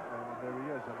off, and there he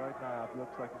is. And right now, it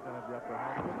looks like he's going to have the upper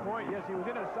hand. Good point. Yes, he was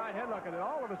in a side headlock, and then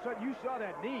all of a sudden, you saw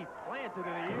that knee planted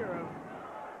in the ear of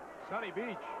Sunny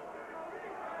Beach.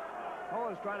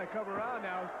 Tolis trying to cover around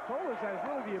now. Tolis has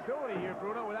really the ability here,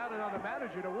 Bruno, without another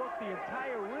manager, to work the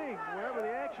entire ring. Wherever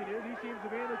the action is, he seems to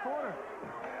be in the corner.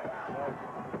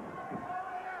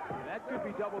 That could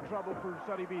be double trouble for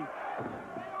Sunny Beach.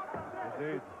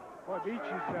 Indeed. Boy, Beach's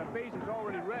face is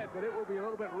already red, but it will be a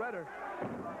little bit redder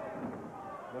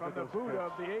from the boot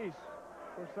of the ace.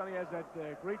 Of course, Sonny has that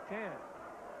great tan.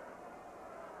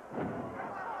 Down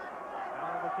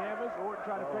on the canvas, Orton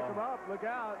trying to pick him up. Look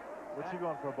out. What's he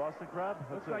going for, a Boston Crab?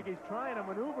 Looks like he's trying to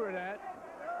maneuver that.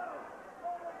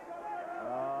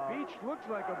 Beach looks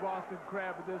like a Boston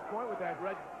Crab at this point with that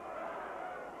red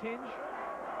tinge.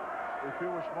 If he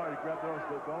were smart, he'd grab those.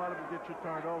 Don't let him get you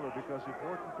turned over, because if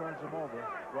Orton turns him over,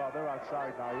 well, they're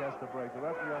outside now. He has to break. The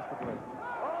referee has to break.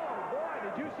 Oh, boy,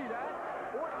 did you see that?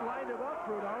 Orton lined him up,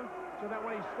 Bruno, so that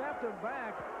when he snapped him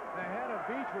back, the head of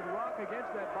Beach would rock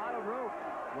against that bottom rope.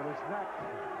 With his neck.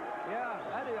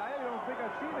 Yeah, I don't think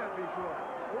I've seen that before.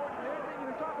 Orton,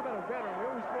 you talk about a veteran. We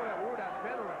always throw that word out,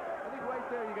 veteran. I think right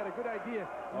there you got a good idea.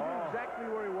 He knew exactly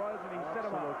where he was, and he set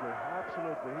him up.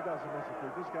 Absolutely. He doesn't miss a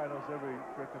trick. This guy knows every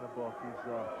trick in the book. He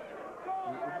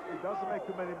doesn't make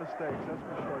too many mistakes, that's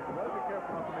for sure. You got to be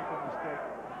careful not to make a mistake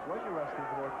when you're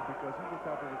wrestling Horton, because he's the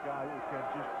type of a guy who can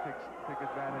just take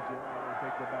advantage and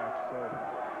take the match. So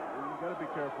you got to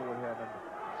be careful with him. And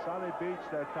Sonny Beach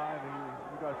that time,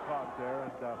 he got caught there,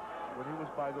 and when he was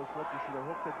by those ropes, he should have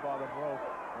hooked that bottom rope,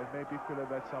 and maybe could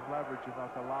have had some leverage and not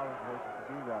allowing Horton to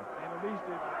do that. And at least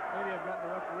maybe I've gotten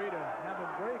the referee to have him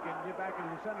break and get back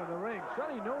into the center of the ring.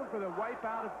 Sonny known for the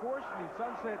wipeout, of course, and the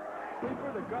sunset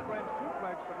sleeper, the gut wrench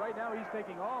suplex, but right now he's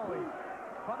taking all the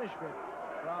punishment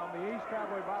from the ace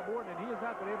cowboy Bob Orton, and he has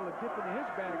not been able to dip into his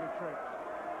bag of tricks.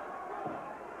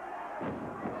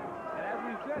 And as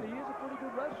we said, he is a pretty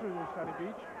good wrestler, this Sonny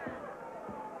Beach.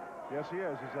 Yes, he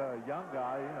is. He's a young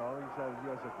guy, you know. He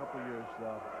has a couple years,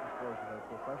 of course, in the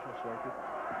professional circuit.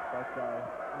 But,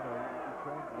 you know, he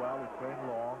trained well, he trained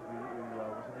long, he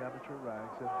was in the amateur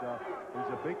ranks, and he's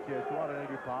a big kid, 280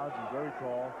 pounds, he's very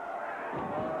tall.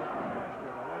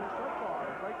 So far,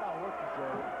 right now, Horton's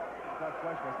not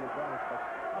flesh has the advantage, but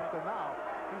up to now,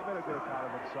 he's made a good account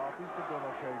of himself. He's been doing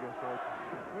okay against Horton.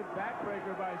 Good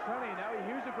backbreaker by Sonny. Now he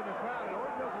used it from the crowd, and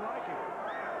Orton doesn't like it.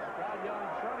 The crowd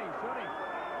yelling, Sonny, Sonny.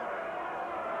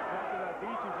 After that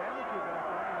Beach's amateur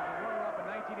background, he was a runner-up in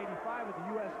 1985 at the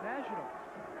U.S. Nationals.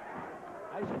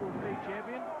 High school state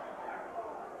champion.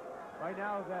 Right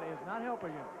now, that is not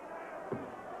helping him.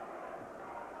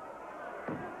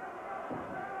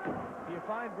 Do you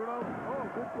find, Bruno,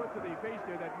 good foot to the face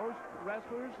there, that most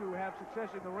wrestlers who have success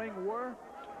in the ring were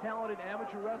talented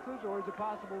amateur wrestlers, or is it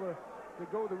possible to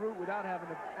go the route without having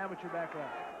an amateur background?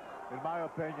 In my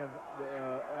opinion,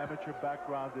 the amateur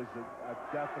background is a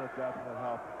definite help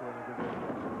to an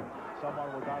individual.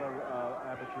 Someone without an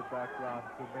amateur background,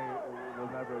 to me, will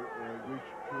never reach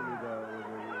truly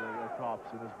the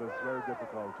tops in this business. It's very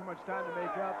difficult. Too much time to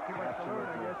make up, too much to learn,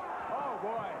 I guess. Oh,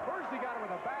 boy. First he got him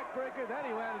with a backbreaker, then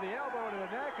he landed the elbow to the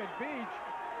neck and Beach.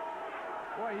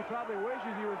 Boy, he probably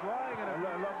wishes he was lying in a...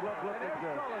 Look and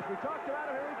there's Tullis. We talked about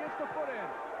him. Here he gets the foot in.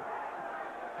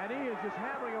 And he is just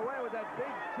hammering away with that big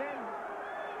 10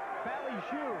 Bally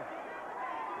shoe.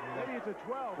 Maybe it's a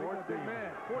 12. 14. He's a big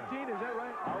man. 14, is that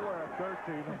right? I wear a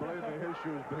 13, and believe me, his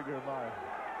shoe is bigger than mine.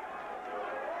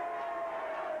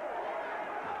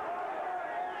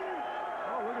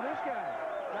 Oh, look at this guy.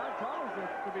 John Thomas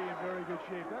looks to be in very good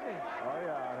shape, doesn't he? Oh,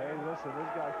 yeah. Hey, listen,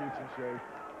 this guy keeps in shape.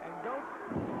 And don't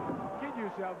kid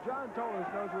yourself, John Thomas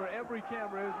knows where every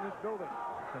camera is in this building.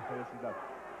 Yes, he does.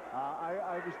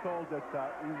 I was told that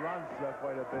he runs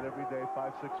quite a bit every day,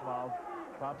 5-6 miles.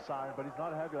 Pump sign, but he's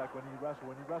not heavy like when he wrestled.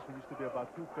 When he wrestled, he used to be about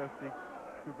 250,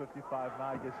 255.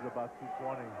 Now I guess he's about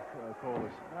 220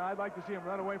 Tolis. I'd like to see him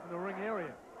run away from the ring area.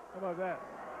 How about that?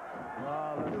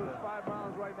 He was 5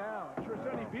 miles right now. I'm sure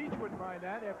Sonny Beach wouldn't mind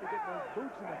that after getting those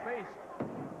boots in the face.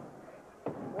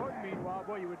 Orton, meanwhile,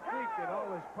 boy, you would think that all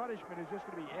this punishment is just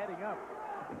going to be adding up.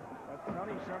 But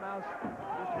Sonny somehow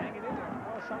just hanging in there.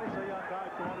 Well, Sonny's a young guy,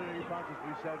 280 pounds, as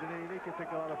we said, and he can take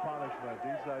a lot of punishment.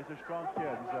 He's a strong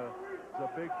kid. He's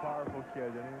a big, powerful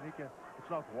kid, and he can.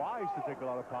 It's not wise to take a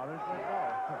lot of punishment, no.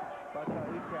 But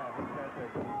he can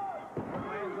take it.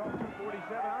 Lands on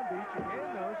 247 on Beach again,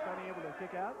 though. Sonny able to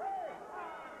kick out.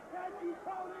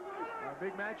 A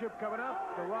big matchup coming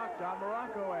up. The Rock, Don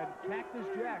Morocco, and Cactus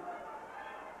Jack.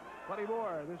 Plenty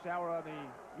more this hour on the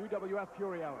UWF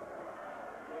Fury Hour.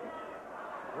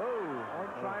 Whoa.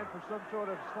 Orton trying for some sort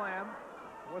of slam.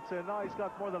 What's it? No, he's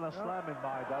got more than a slam in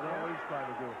mind. I don't know what he's trying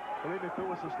to do. Believe me, if it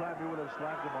was a slam, he would have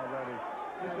slammed him already.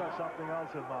 He's got something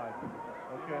else in mind.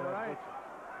 Okay, all right.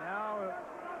 Now,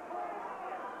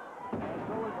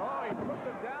 oh, he put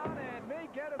him down and may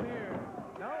get him here.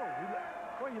 No,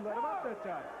 he let him up that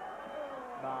time.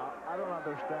 Now, I don't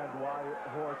understand why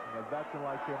Horton, a veteran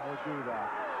like him, would do that.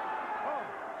 Oh.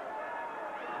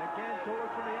 And again,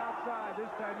 Tolis from the outside,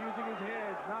 this time using his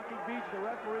head, knocking Beach, the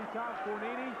referee, Tom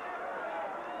Fornini.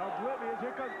 Oblivious,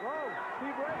 here comes, whoa,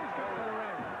 Steve Ray is coming to the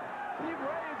ring. Steve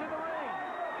Ray is in the ring.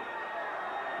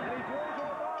 And he throws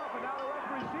him off, and now the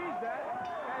referee sees that.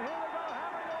 And here they go,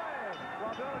 hammering away.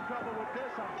 Well, they're in trouble with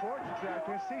this, unfortunately. I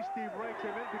can see Steve Ray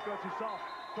came in because he saw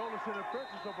Tolis in the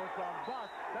purchase of what's on, but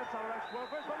that's not an exploit.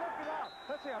 But look it out.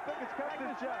 Let's see, I think it's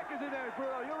Cactus Jack. Is in there,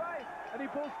 Bruno, you're right. And he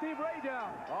pulls Steve Ray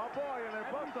down. Oh, boy, and they're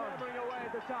both hammering away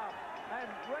at the top. And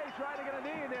Ray trying to get a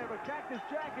knee in there, but Cactus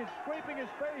Jack is scraping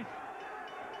his face.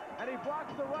 And he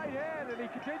blocks the right hand, and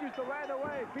he continues to land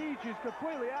away. Beach is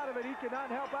completely out of it. He cannot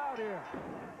help out here.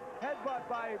 Headbutt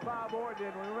by Bob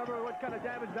Orton. Remember what kind of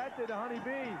damage that did to Honey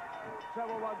Bee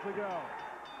several months ago.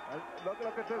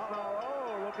 Look at this now.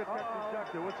 Oh, look at Cactus Jack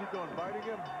there. What's he doing? Biting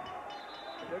him?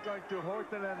 They're going to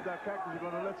Horton and Cactus are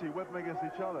going to, let's see, whip them against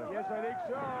each other. Yes, I think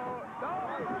so. No,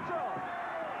 reversal.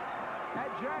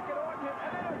 And Jack and Orton hit,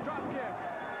 and then a drop kick.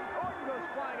 Orton goes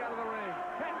flying out of the ring.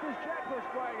 Cactus Jack goes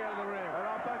flying out of the ring. And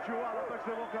I'll bet you what, I bet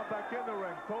they won't come back in the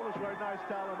ring. Tolis right now is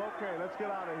telling him, okay, let's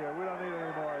get out of here. We don't need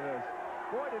any more of this.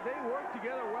 Boy, did they work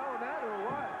together well in that, or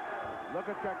what? Look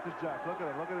at Cactus Jack. Look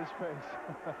at him. Look at his face.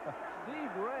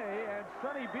 Steve Ray and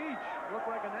Sonny Beach look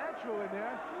like a natural in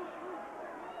there.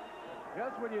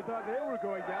 Just when you thought they were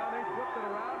going down, they flipped it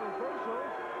around, reversal.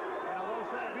 And although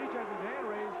Sonny Beach has his hand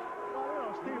raised, well, you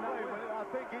know, Steve Ray, I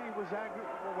think he was angry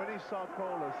when he saw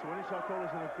Tolis. When he saw Tolis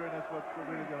interfering, that's what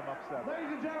really got him upset.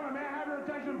 Ladies and gentlemen, may I have your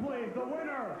attention, please? The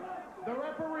winner, the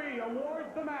referee awards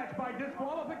the match by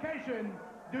disqualification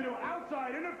due to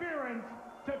outside interference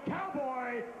to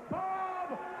Cowboy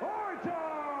Bob Orton.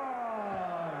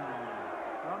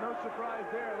 Well, no surprise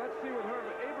there. Let's see what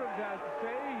Herb Abrams has to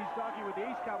say. He's talking with the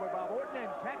Ace Cowboy Bob Orton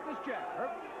and Cactus Jack.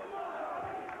 Herb.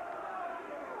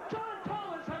 John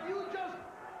Thomas, have you just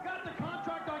got the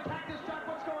contract on Cactus Jack?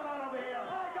 What's going on over here?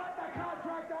 I got the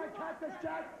contract on Cactus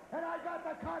Jack, and I got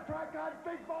the contract on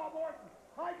Big Bob Orton.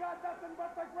 I got nothing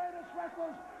but the greatest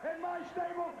wrestlers in my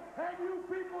stable, and you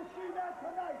people see that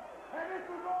tonight. And this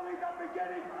is only the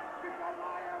beginning, because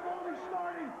I am only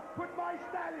starting with my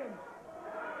stallions.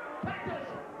 Cactus,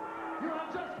 you have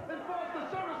just enforced the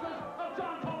services of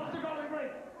John Thomas, the Golden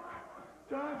Great.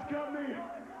 John's got me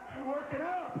working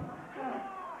out.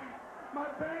 My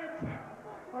pants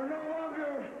are no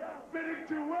longer fitting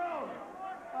too well.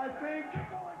 I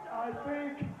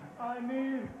think I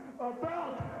need A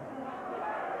belt!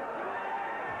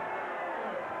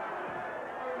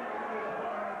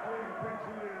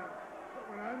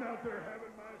 When I'm out there having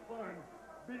my fun,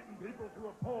 beating people to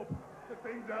a pulp, the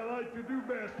things I like to do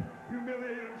best,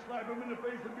 humiliate them, slap them in the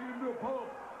face, and beat them to a pulp.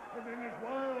 And then this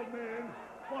wild man,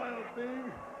 wild thing,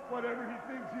 whatever he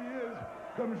thinks he is,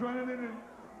 comes running in and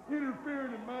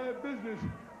interfering in my business.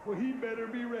 Well, he better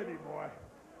be ready, boy.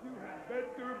 You had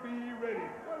better be ready.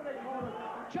 What do they call it?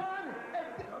 John,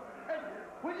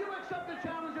 will you accept the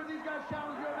challenge if these guys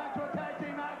challenge you back to a tag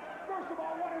team match? First of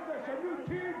all, what is this, a new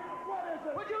team? What is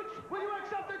it? Will you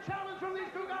accept the challenge from these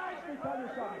two guys? Let me tell you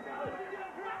something.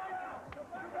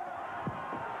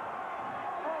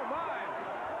 Oh, my.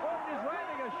 Orton is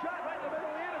landing a shot right in the middle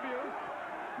of the interview.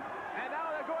 And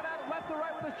now they're going out left to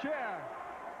right with his chair.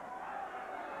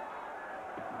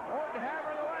 Orton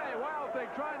hammering away. Wild Thing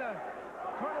trying to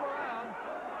turn him around.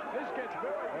 This gets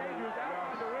very dangerous out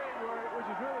on the ring, which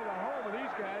is really the home of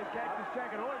these guys, Cactus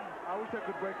Jack and Orton. I wish I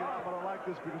could break it up, but I like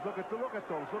this because look at those,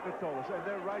 and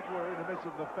they're right where in the midst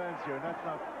of the fence here, and that's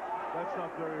not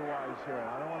very wise here.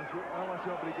 I don't want to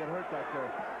see anybody get hurt back there.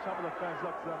 Some of the fence,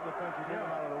 look, some of the fence is getting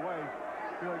out of the way.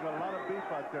 You know, you got a lot of beef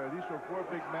out there. These are 4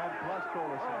 big men plus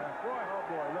Tolis. Oh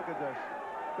boy, look at this.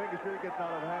 Thing is really getting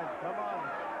out of hand. Come on,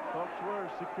 folks,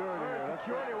 where's security here? Where's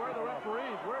security? Where are the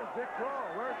referees? Where's Dick Kroll?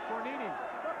 Where's Fornini?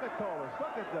 Look at Tolis.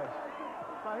 Look at this.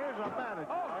 Now here's our manager.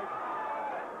 Right?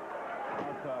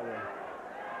 I'll tell you.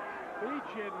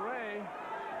 Beach and Ray.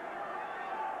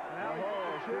 And now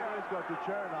he's got the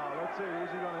chair now. Let's see,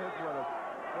 who's he going to hit with it?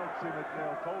 Let's see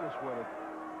McNeil Tolis with it.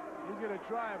 He's going to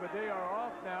try, but they are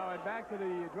off now and back to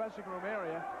the dressing room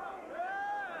area.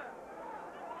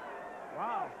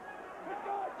 Wow. He's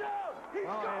going down! He's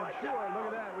well, I am going sure. down!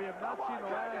 Look at that. We have not seen the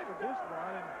last of this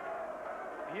one. And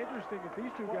it'd be interesting if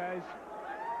these two guys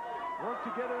work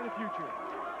together in the future.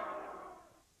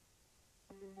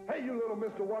 Hey, you little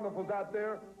Mr. Wonderfuls out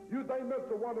there. You think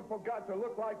Mr. Wonderful got to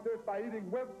look like this by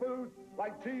eating wimp food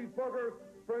like cheeseburgers,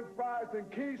 french fries,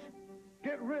 and quiche?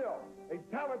 Get real. A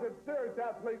talented, serious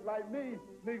athlete like me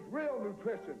needs real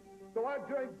nutrition. So I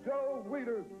drink Joe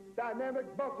Weider's Dynamic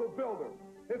Muscle Builder.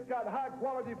 It's got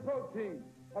high-quality protein,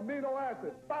 amino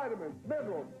acids, vitamins,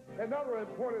 minerals, and other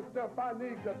important stuff I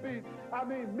need to beat,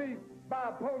 meet my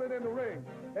opponent in the ring.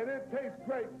 And it tastes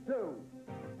great, too.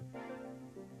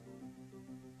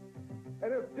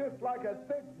 And it's just like a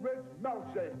thick, rich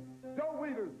milkshake. Joe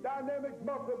Weider's Dynamic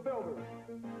Muscle Builder.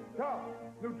 Tough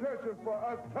nutrition for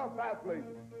us tough athletes.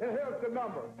 And here's the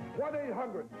number,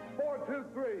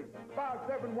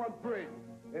 1-800-423-5713.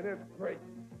 And it's great.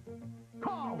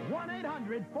 Call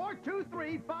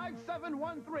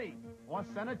 1-800-423-5713 or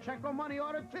send a check or money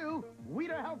order to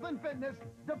Weider Health and Fitness,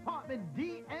 Department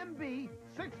DMB,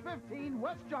 615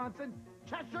 West Johnson,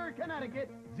 Cheshire,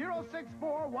 Connecticut,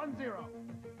 06410.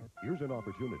 Here's an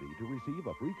opportunity to receive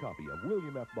a free copy of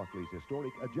William F. Buckley's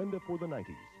historic Agenda for the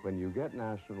 90s. When you get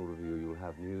National Review, you'll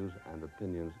have news and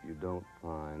opinions you don't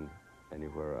find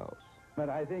anywhere else. But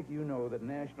I think you know that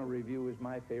National Review is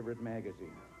my favorite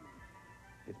magazine.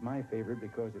 It's my favorite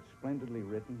because it's splendidly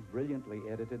written, brilliantly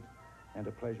edited, and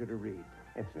a pleasure to read.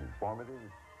 It's informative,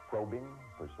 probing,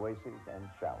 persuasive, and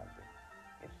challenging.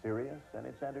 It's serious and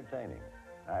it's entertaining.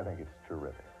 I think it's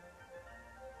terrific.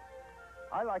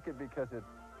 I like it because it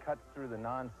cuts through the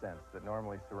nonsense that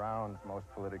normally surrounds most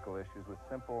political issues with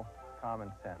simple,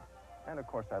 common sense. And, of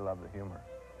course, I love the humor.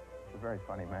 It's a very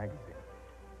funny magazine.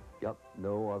 Yep,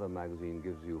 no other magazine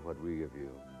gives you what we give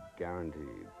you.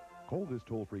 Guaranteed. Call this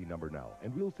toll-free number now,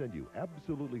 and we'll send you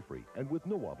absolutely free and with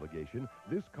no obligation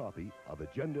this copy of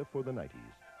Agenda for the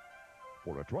 90s.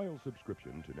 For a trial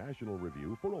subscription to National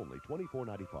Review for only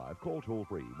 $24.95, call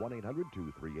toll-free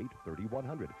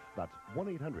 1-800-238-3100. That's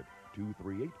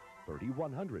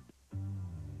 1-800-238-3100.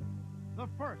 The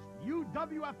first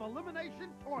UWF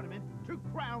Elimination Tournament to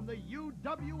crown the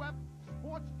UWF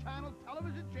Sports Channel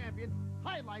television champion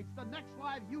highlights the next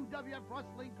live UWF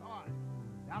wrestling card.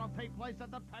 That'll take place at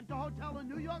the Penta Hotel in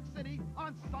New York City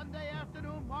on Sunday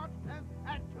afternoon, March 10th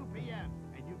at 2 p.m.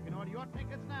 And you can order your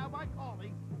tickets now by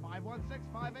calling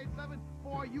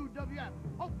 516-587-4UWF.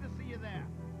 Hope to see you there.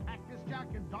 Cactus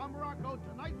Jack and Don Morocco,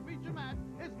 tonight's feature match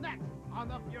is next on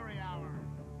the Fury Hour.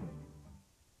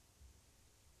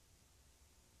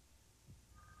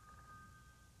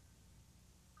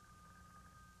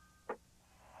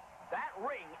 That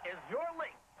ring is your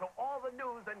link to all the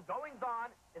news and goings-on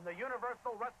in the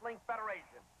Universal Wrestling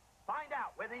Federation. Find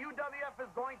out where the UWF is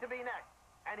going to be next.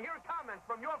 And hear comments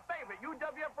from your favorite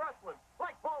UWF wrestlers,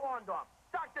 like Paul Orndorff,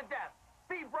 Dr. Death,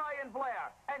 Steve Brian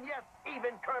Blair, and yes,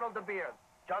 even Colonel De Beers.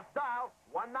 Just dial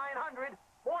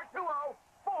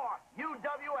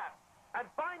 1-900-420-4UWF. and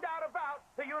find out about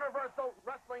the Universal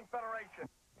Wrestling Federation.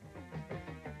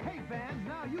 Hey fans,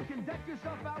 now you can deck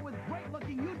yourself out with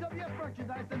great-looking UWF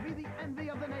merchandise and be the envy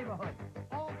of the neighborhood.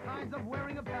 All kinds of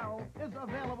wearing apparel is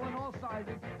available in all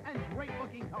sizes and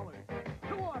great-looking colors.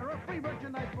 To order a free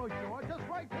merchandise brochure, just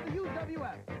write to the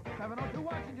UWF, 702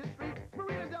 Washington Street,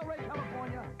 Marina Del Rey,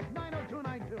 California,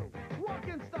 90292. Walk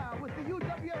in style with the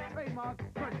UWF trademark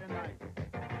merchandise.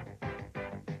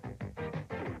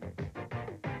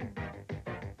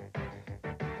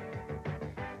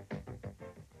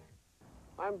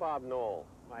 I'm Bob Knoll.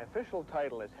 My official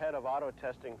title is Head of Auto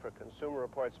Testing for Consumer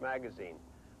Reports magazine,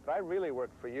 but I really work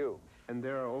for you. And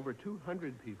there are over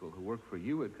 200 people who work for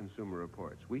you at Consumer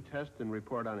Reports. We test and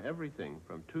report on everything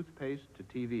from toothpaste to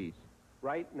TVs.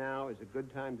 Right now is a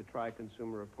good time to try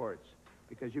Consumer Reports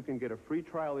because you can get a free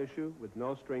trial issue with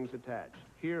no strings attached.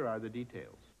 Here are the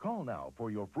details. Call now for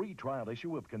your free trial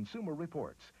issue of Consumer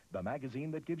Reports, the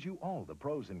magazine that gives you all the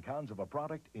pros and cons of a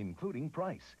product, including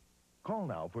price. Call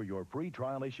now for your free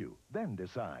trial issue, then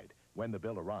decide. When the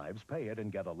bill arrives, pay it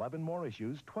and get 11 more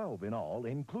issues, 12 in all,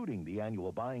 including the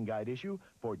annual buying guide issue,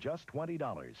 for just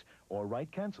 $20. Or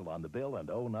write cancel on the bill and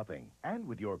owe nothing. And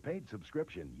with your paid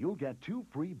subscription, you'll get 2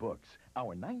 free books,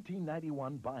 our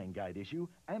 1991 buying guide issue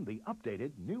and the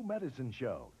updated New Medicine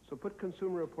Show. So put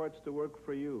Consumer Reports to work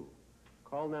for you.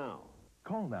 Call now.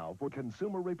 Call now for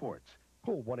Consumer Reports.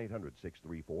 Call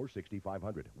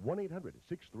 1-800-634-6500.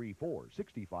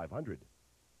 1-800-634-6500.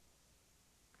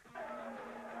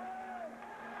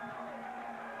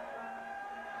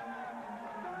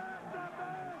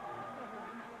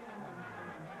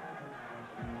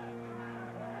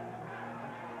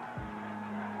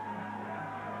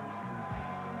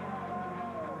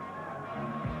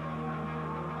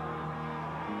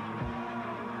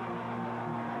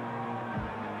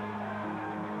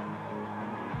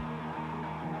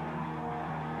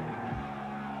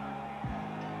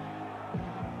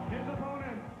 His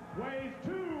opponent weighs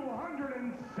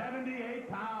 278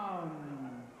 pounds.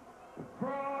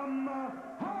 From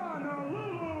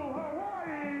Honolulu,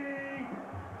 Hawaii,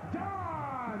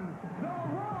 Don The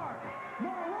Rock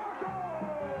Morocco.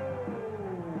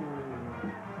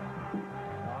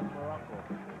 Don Morocco.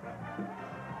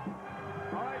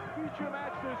 All right, feature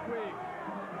match this week.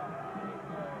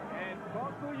 And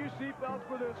buckle your seatbelts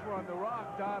for this one. The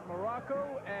Rock, Don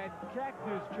Morocco, and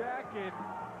Cactus Jack. And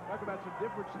talk about some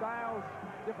different styles,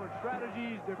 different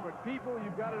strategies, different people.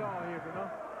 You've got it all here, Bruno.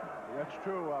 That's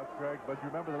true, Craig, but you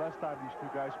remember the last time these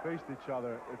two guys faced each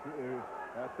other?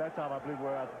 At that time, I believe we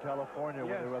were out in California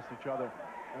when they wrestled each other.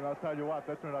 And I'll tell you what,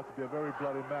 that turned out to be a very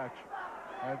bloody match.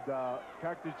 And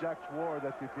Cactus Jack swore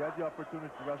that if he had the opportunity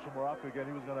to wrestle Morocco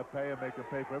again, he was going to pay and make him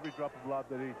pay for every drop of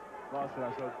blood that he lost. And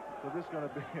I said, so this is going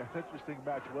to be an interesting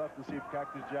match. We'll have to see if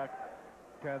Cactus Jack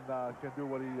can do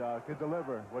what he can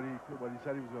deliver, what he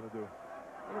said he was going to do.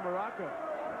 Look at Morocco.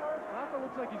 Morocco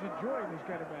looks like he's enjoying this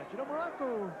kind of match. You know,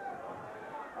 Morocco.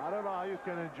 I don't know how you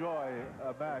can enjoy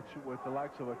a match with the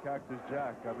likes of a Cactus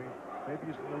Jack. I mean,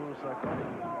 maybe he's a little psychotic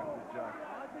with Cactus Jack.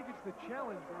 I think it's the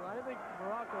challenge, bro. I think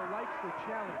Morocco likes the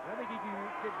challenge. I think he can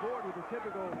get bored with the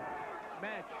typical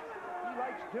match. He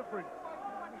likes different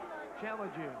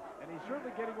challenges, and he's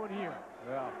certainly getting one here.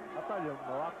 Yeah, I tell you,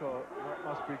 Morocco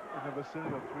must be in the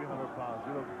vicinity of 300 pounds.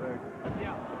 He looks big.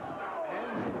 Yeah.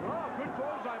 And, good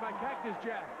clothesline by Cactus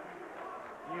Jack.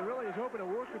 He really is hoping to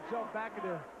work himself back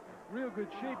into real good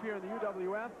shape here in the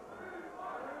UWF.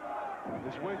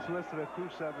 His weight's listed at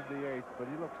 278, but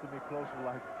he looks to me closer to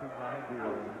like 290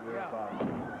 or thereabouts.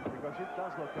 Because he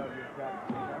does look heavy in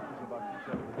Cactus. Cactus is about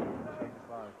 270,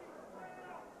 275.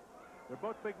 They're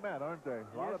both big men, aren't they?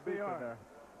 A lot of beef in there.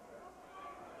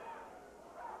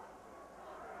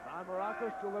 Don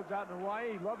Morocco still lives out in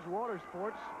Hawaii. He loves water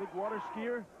sports. Big water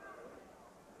skier.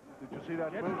 Did you see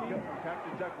that move?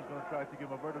 Cactus Jack was going to try to give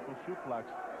him a vertical suplex.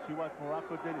 See what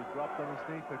Morocco did? He dropped on his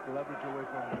knee, took the leverage away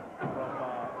from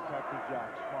Cactus Jack.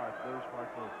 Smart, very smart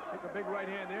move. Take a big right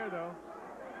hand there, though.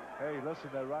 Hey, listen,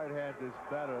 that right hand is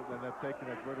better than they're taking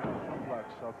that vertical suplex,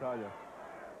 I'll tell you.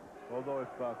 Although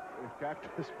if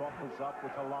Cactus follows up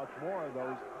with a lot more of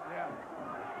those. Yeah.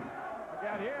 Look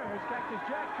out here. Here's Cactus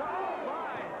Jack. Oh,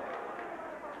 my.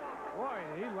 Boy,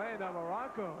 he landed on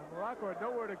Morocco. Morocco had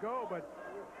nowhere to go but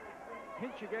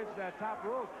pinch against that top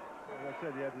rope. Like I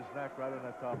said, he had his neck right on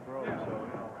that top rope, so, you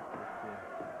know,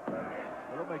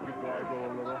 it'll make you gargle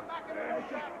a little.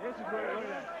 This is where, look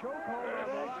at that chokehold on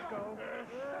Morocco.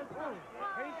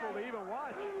 Painful to even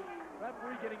watch.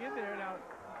 Referee getting in there now.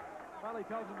 Finally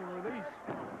tells him to release.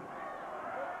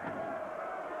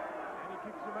 And he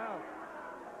kicks him out.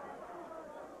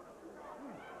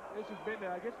 This has been,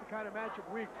 I guess, the kind of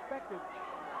matchup we expected.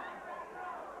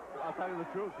 I'll tell you the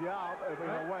truth. Yeah, in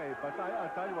a way. But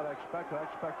I'll tell you what I expected. I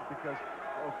expected because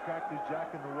of Cactus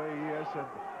Jack and the way he is, and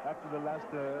after the last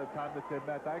time that they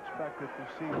met, I expected to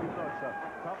see, even though it's a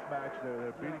tough match, they're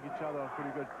beating each other on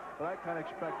pretty good, but I kind of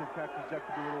expected Cactus Jack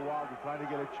to be a little wilder, trying to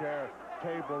get a chair,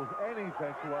 table,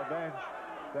 anything to avenge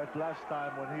that last time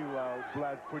when he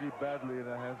bled pretty badly in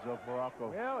the hands of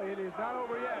Morocco. Well, it is not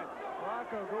over yet.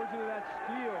 Morocco goes into that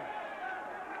steel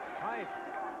pipe.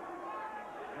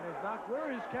 And it's not. Where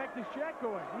is Cactus Jack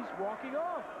going? He's walking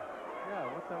off. Yeah,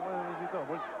 what is he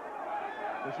doing?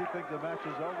 Does he think the match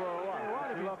is over or what?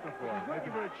 What's he looking for? He's looking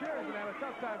for a chair. He's going to have a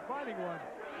tough time finding one.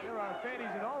 There are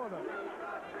fannies in all of them.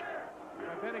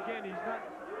 But then again, he's not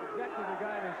exactly the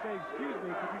guy to say, excuse me,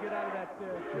 could you get out of that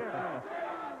chair, please?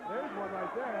 There's one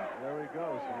right there. There he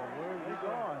goes. Where is he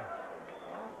going?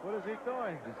 What is he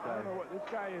doing, this guy? I don't know what this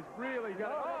guy is really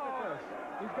got. Oh,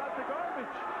 he's got the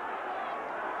garbage.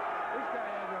 This guy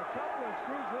has a couple of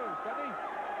screws loose, doesn't he?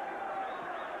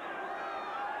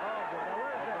 Oh, boy. Now, where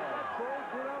is that? Is that cold,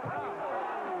 Bruno?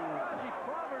 He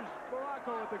clobbers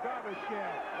Morocco with the garbage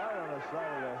can. Right on the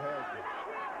side of the head.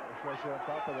 Especially on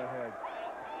top of the head.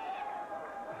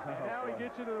 And now he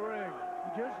gets into the ring.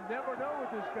 You just never know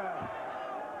with this guy.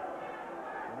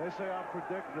 And they say I'm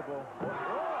predictable.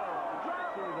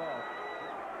 See that?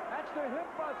 That's the hip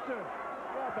buster.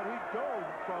 Yeah, but he dove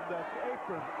from that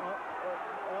apron.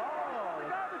 The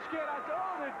garbage can.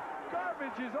 The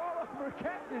garbage is all over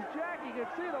Cactus Jack. You can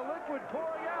see the liquid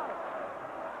pouring out.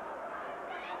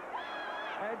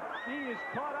 And he is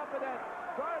caught up in that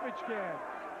garbage can.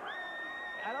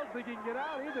 I don't think he can get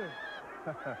out either.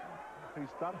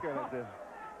 He's stuck in it.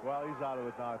 Well, he's out of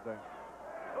it now, I think.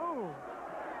 Ooh.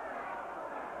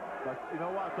 But you know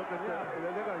what? Look at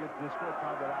they're going to get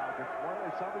disqualified out.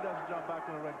 If somebody doesn't jump back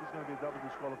in the ring, this is going to be a double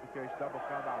disqualification, double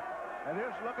count out. And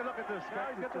here's look at this. Now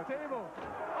he's got the table.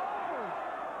 Oh!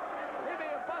 He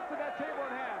may have busted that table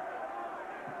in half.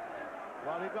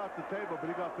 Well, he got the table, but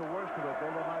he got the worst of it.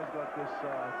 Overnight, he's got this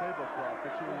tablecloth.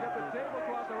 He's got the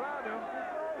tablecloth around him.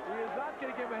 He is not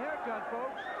going to give him a haircut,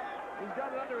 folks. He's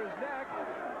got it under his neck,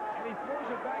 and he throws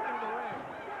it back into the ring.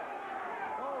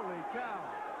 Holy cow.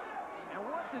 And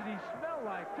what does he smell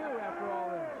like, too, after all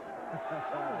this?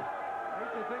 What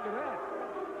do you think of that?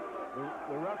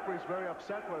 The referee's very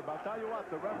upset with him. I'll tell you what,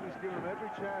 the referee's giving him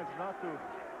every chance not to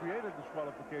create a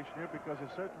disqualification here because he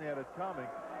certainly had it coming.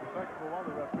 In fact, for one,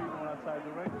 the referee went outside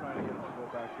the ring trying to get him to go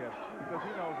back in because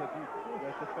he knows that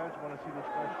the fans want to see this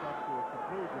match come to a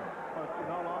conclusion. But in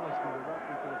all honesty, the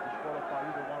referee could have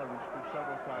disqualified either one of these two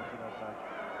several times in that match.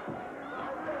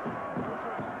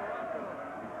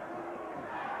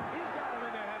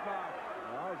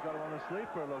 He's got him on a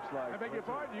sleeper, looks like. I beg your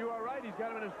pardon. You are right. He's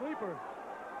got him in a sleeper.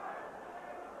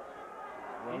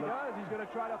 Well, he does. He's going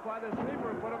to try to apply the sleeper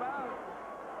and put him out.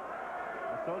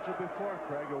 I told you before,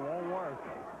 Craig, it won't work.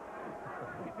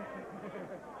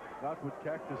 Not with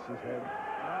Cactus's head.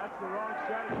 That's the wrong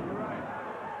strategy. You're right.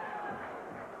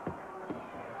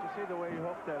 You see the way he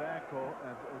hooked that ankle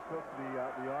and took the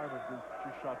arm and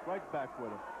just shot right back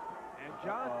with him. And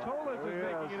John Tolis is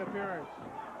making an appearance.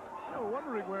 No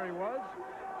wondering where he was.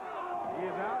 He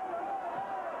is out,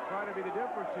 trying to be the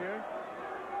difference here.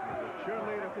 The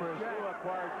cheerleader for his new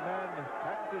acquired man,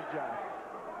 Cactus Jack.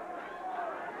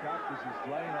 Cactus is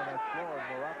laying on that floor, and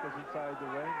Morocco's inside the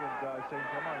ring and saying,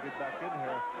 come on, get back in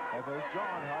here. And there's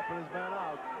John helping his man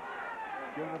out,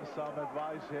 giving him some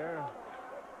advice here.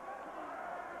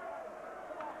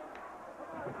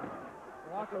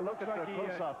 Morocco look at the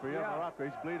close-up here. Morocco,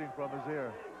 he's bleeding from his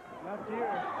ear. Left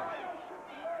ear.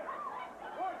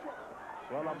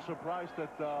 Well, I'm surprised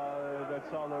that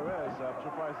that's all there is. I'm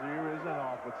surprised the ear isn't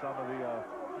off with some of the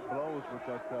blows with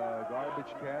that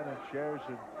garbage can and chairs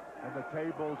and the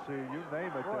tables. You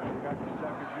name it. Cactus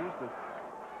Jack has used it.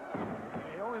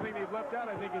 The only thing they've left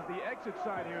out, I think, is the exit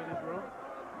sign here in this room.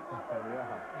 Yeah.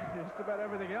 Just about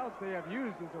everything else they have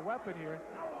used as a weapon here.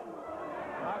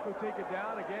 Morocco take it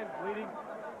down again, bleeding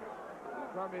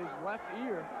from his left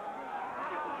ear.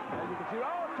 As you can see,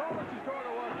 Tolis is going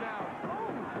to work now.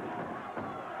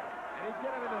 And he's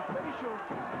getting him in the facial.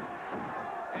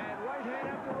 And right hand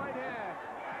after right hand.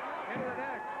 Into the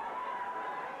neck.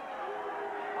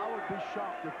 I would be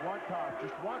shocked if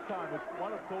just one time, if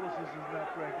one of Tolis is in that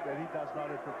ring, that he does not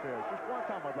interfere. Just one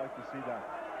time I'd like to see that.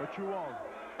 But you won't.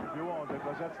 You won't,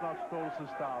 because that's not Tolis'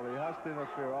 style. He has to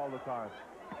interfere all the time.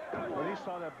 But he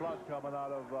saw that blood coming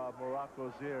out of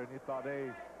Morocco's ear, and he thought, hey,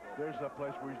 there's a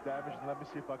place where he's damaged, and let me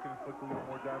see if I can inflict a little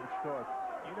more damage to it.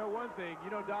 You know one thing, you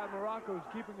know Don Morocco's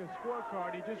keeping a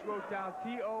scorecard. He just wrote down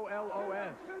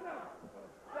T-O-L-O-S.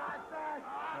 So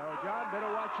John, better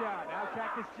watch out. Now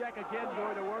Cactus Jack again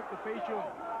going to work the facial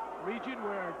region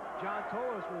where John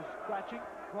Tolos was scratching,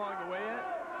 clawing away at.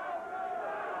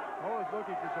 Tolos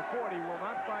looking for support. He will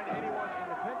not find anyone in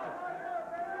the pencil.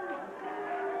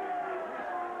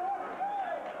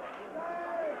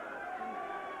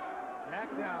 Jack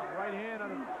down, right hand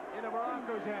into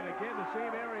Morocco's hand. Again, the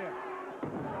same area.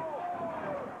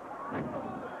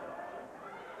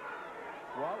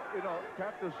 Well, you know,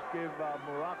 Cactus gave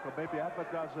Morocco maybe half a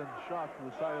dozen shots to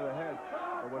the side of the head.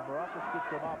 But when Morocco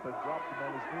scooped him up and dropped him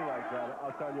on his knee like that,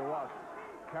 I'll tell you what,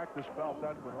 Cactus felt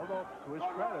that one. Although, to his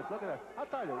credit, look at that. I'll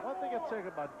tell you, one thing I'd say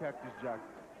about Cactus Jack,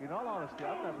 in all honesty,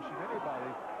 I've never seen anybody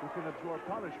who can absorb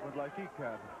punishment like he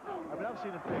can. I mean, I've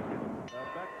seen him take it.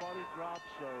 Back body drops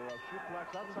or suplex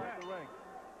outside the ring.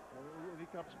 And he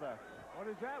comes back. What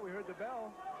is that? We heard the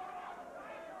bell.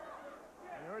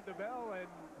 We heard the bell and,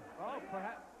 oh,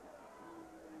 perhaps.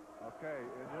 Okay,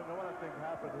 and you know what I think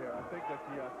happened here? I think that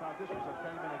the time, this was a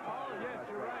 10-minute time. Oh, yes,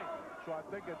 you're right. So I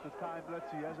think at the time, let's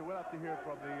see, as we'll have to hear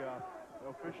from the,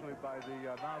 officially by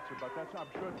the announcer, but that's, I'm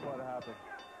sure it's what happened.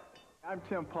 I'm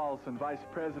Tim Paulson, Vice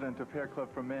President of Hair Club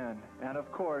for Men, and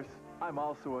of course, I'm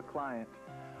also a client.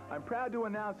 I'm proud to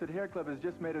announce that Hair Club has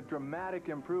just made a dramatic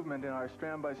improvement in our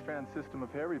strand-by-strand system of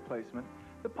hair replacement,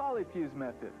 the Polyfuse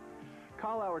method.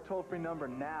 Call our toll-free number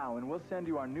now, and we'll send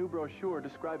you our new brochure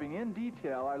describing in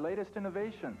detail our latest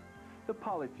innovation, the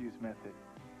Polyfuse method.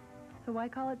 So why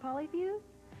call it Polyfuse?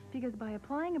 Because by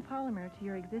applying a polymer to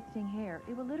your existing hair,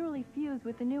 it will literally fuse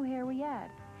with the new hair we add.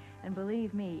 And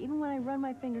believe me, even when I run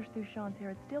my fingers through Sean's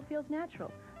hair, it still feels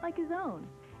natural, like his own,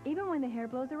 even when the hair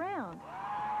blows around.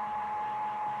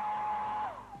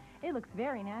 It looks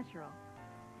very natural.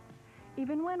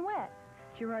 Even when wet,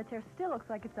 Gerard's hair still looks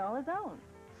like it's all his own.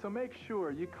 So make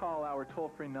sure you call our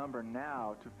toll-free number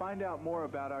now to find out more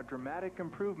about our dramatic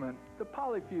improvement, the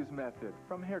Polyfuse method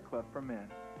from Hair Club for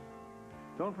Men.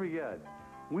 Don't forget,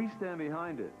 we stand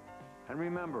behind it. And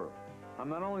remember, I'm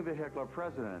not only the Hair Club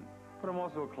president, but I'm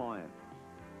also a client.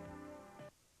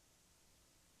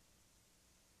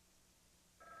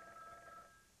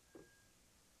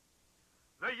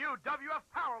 The UWF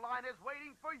Power Line is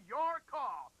waiting for your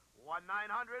call.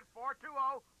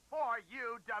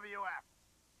 1-900-420-4UWF.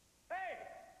 Hey,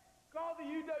 call the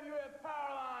UWF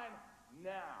Power Line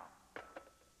now.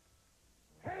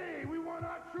 Hey, we want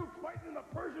our troops fighting in the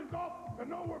Persian Gulf to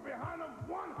know we're behind them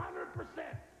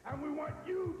 100%. And we want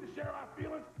you to share our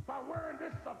feelings by wearing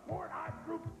this Support Our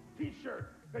Troops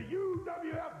t-shirt. The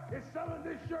UWF is selling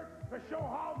this shirt to show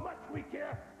how much we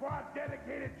care for our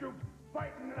dedicated troops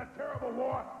fighting in a terrible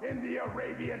war in the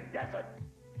Arabian Desert.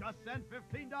 Just send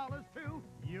 $15 to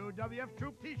UWF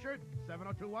Troop T-shirt,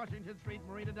 702 Washington Street,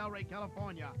 Marina Del Rey,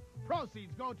 California.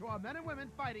 Proceeds go to our men and women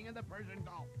fighting in the Persian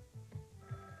Gulf.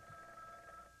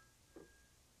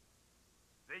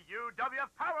 The UWF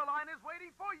Power Line is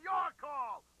waiting for your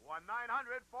call.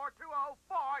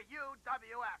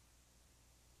 1-900-420-4UWF.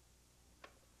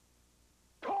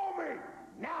 Call me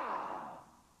now!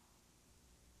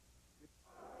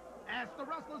 Ask the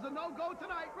Wrestlers a No-Go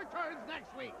Tonight returns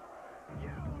next week.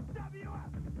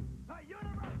 UWF, the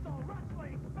Universal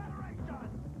Wrestling Federation.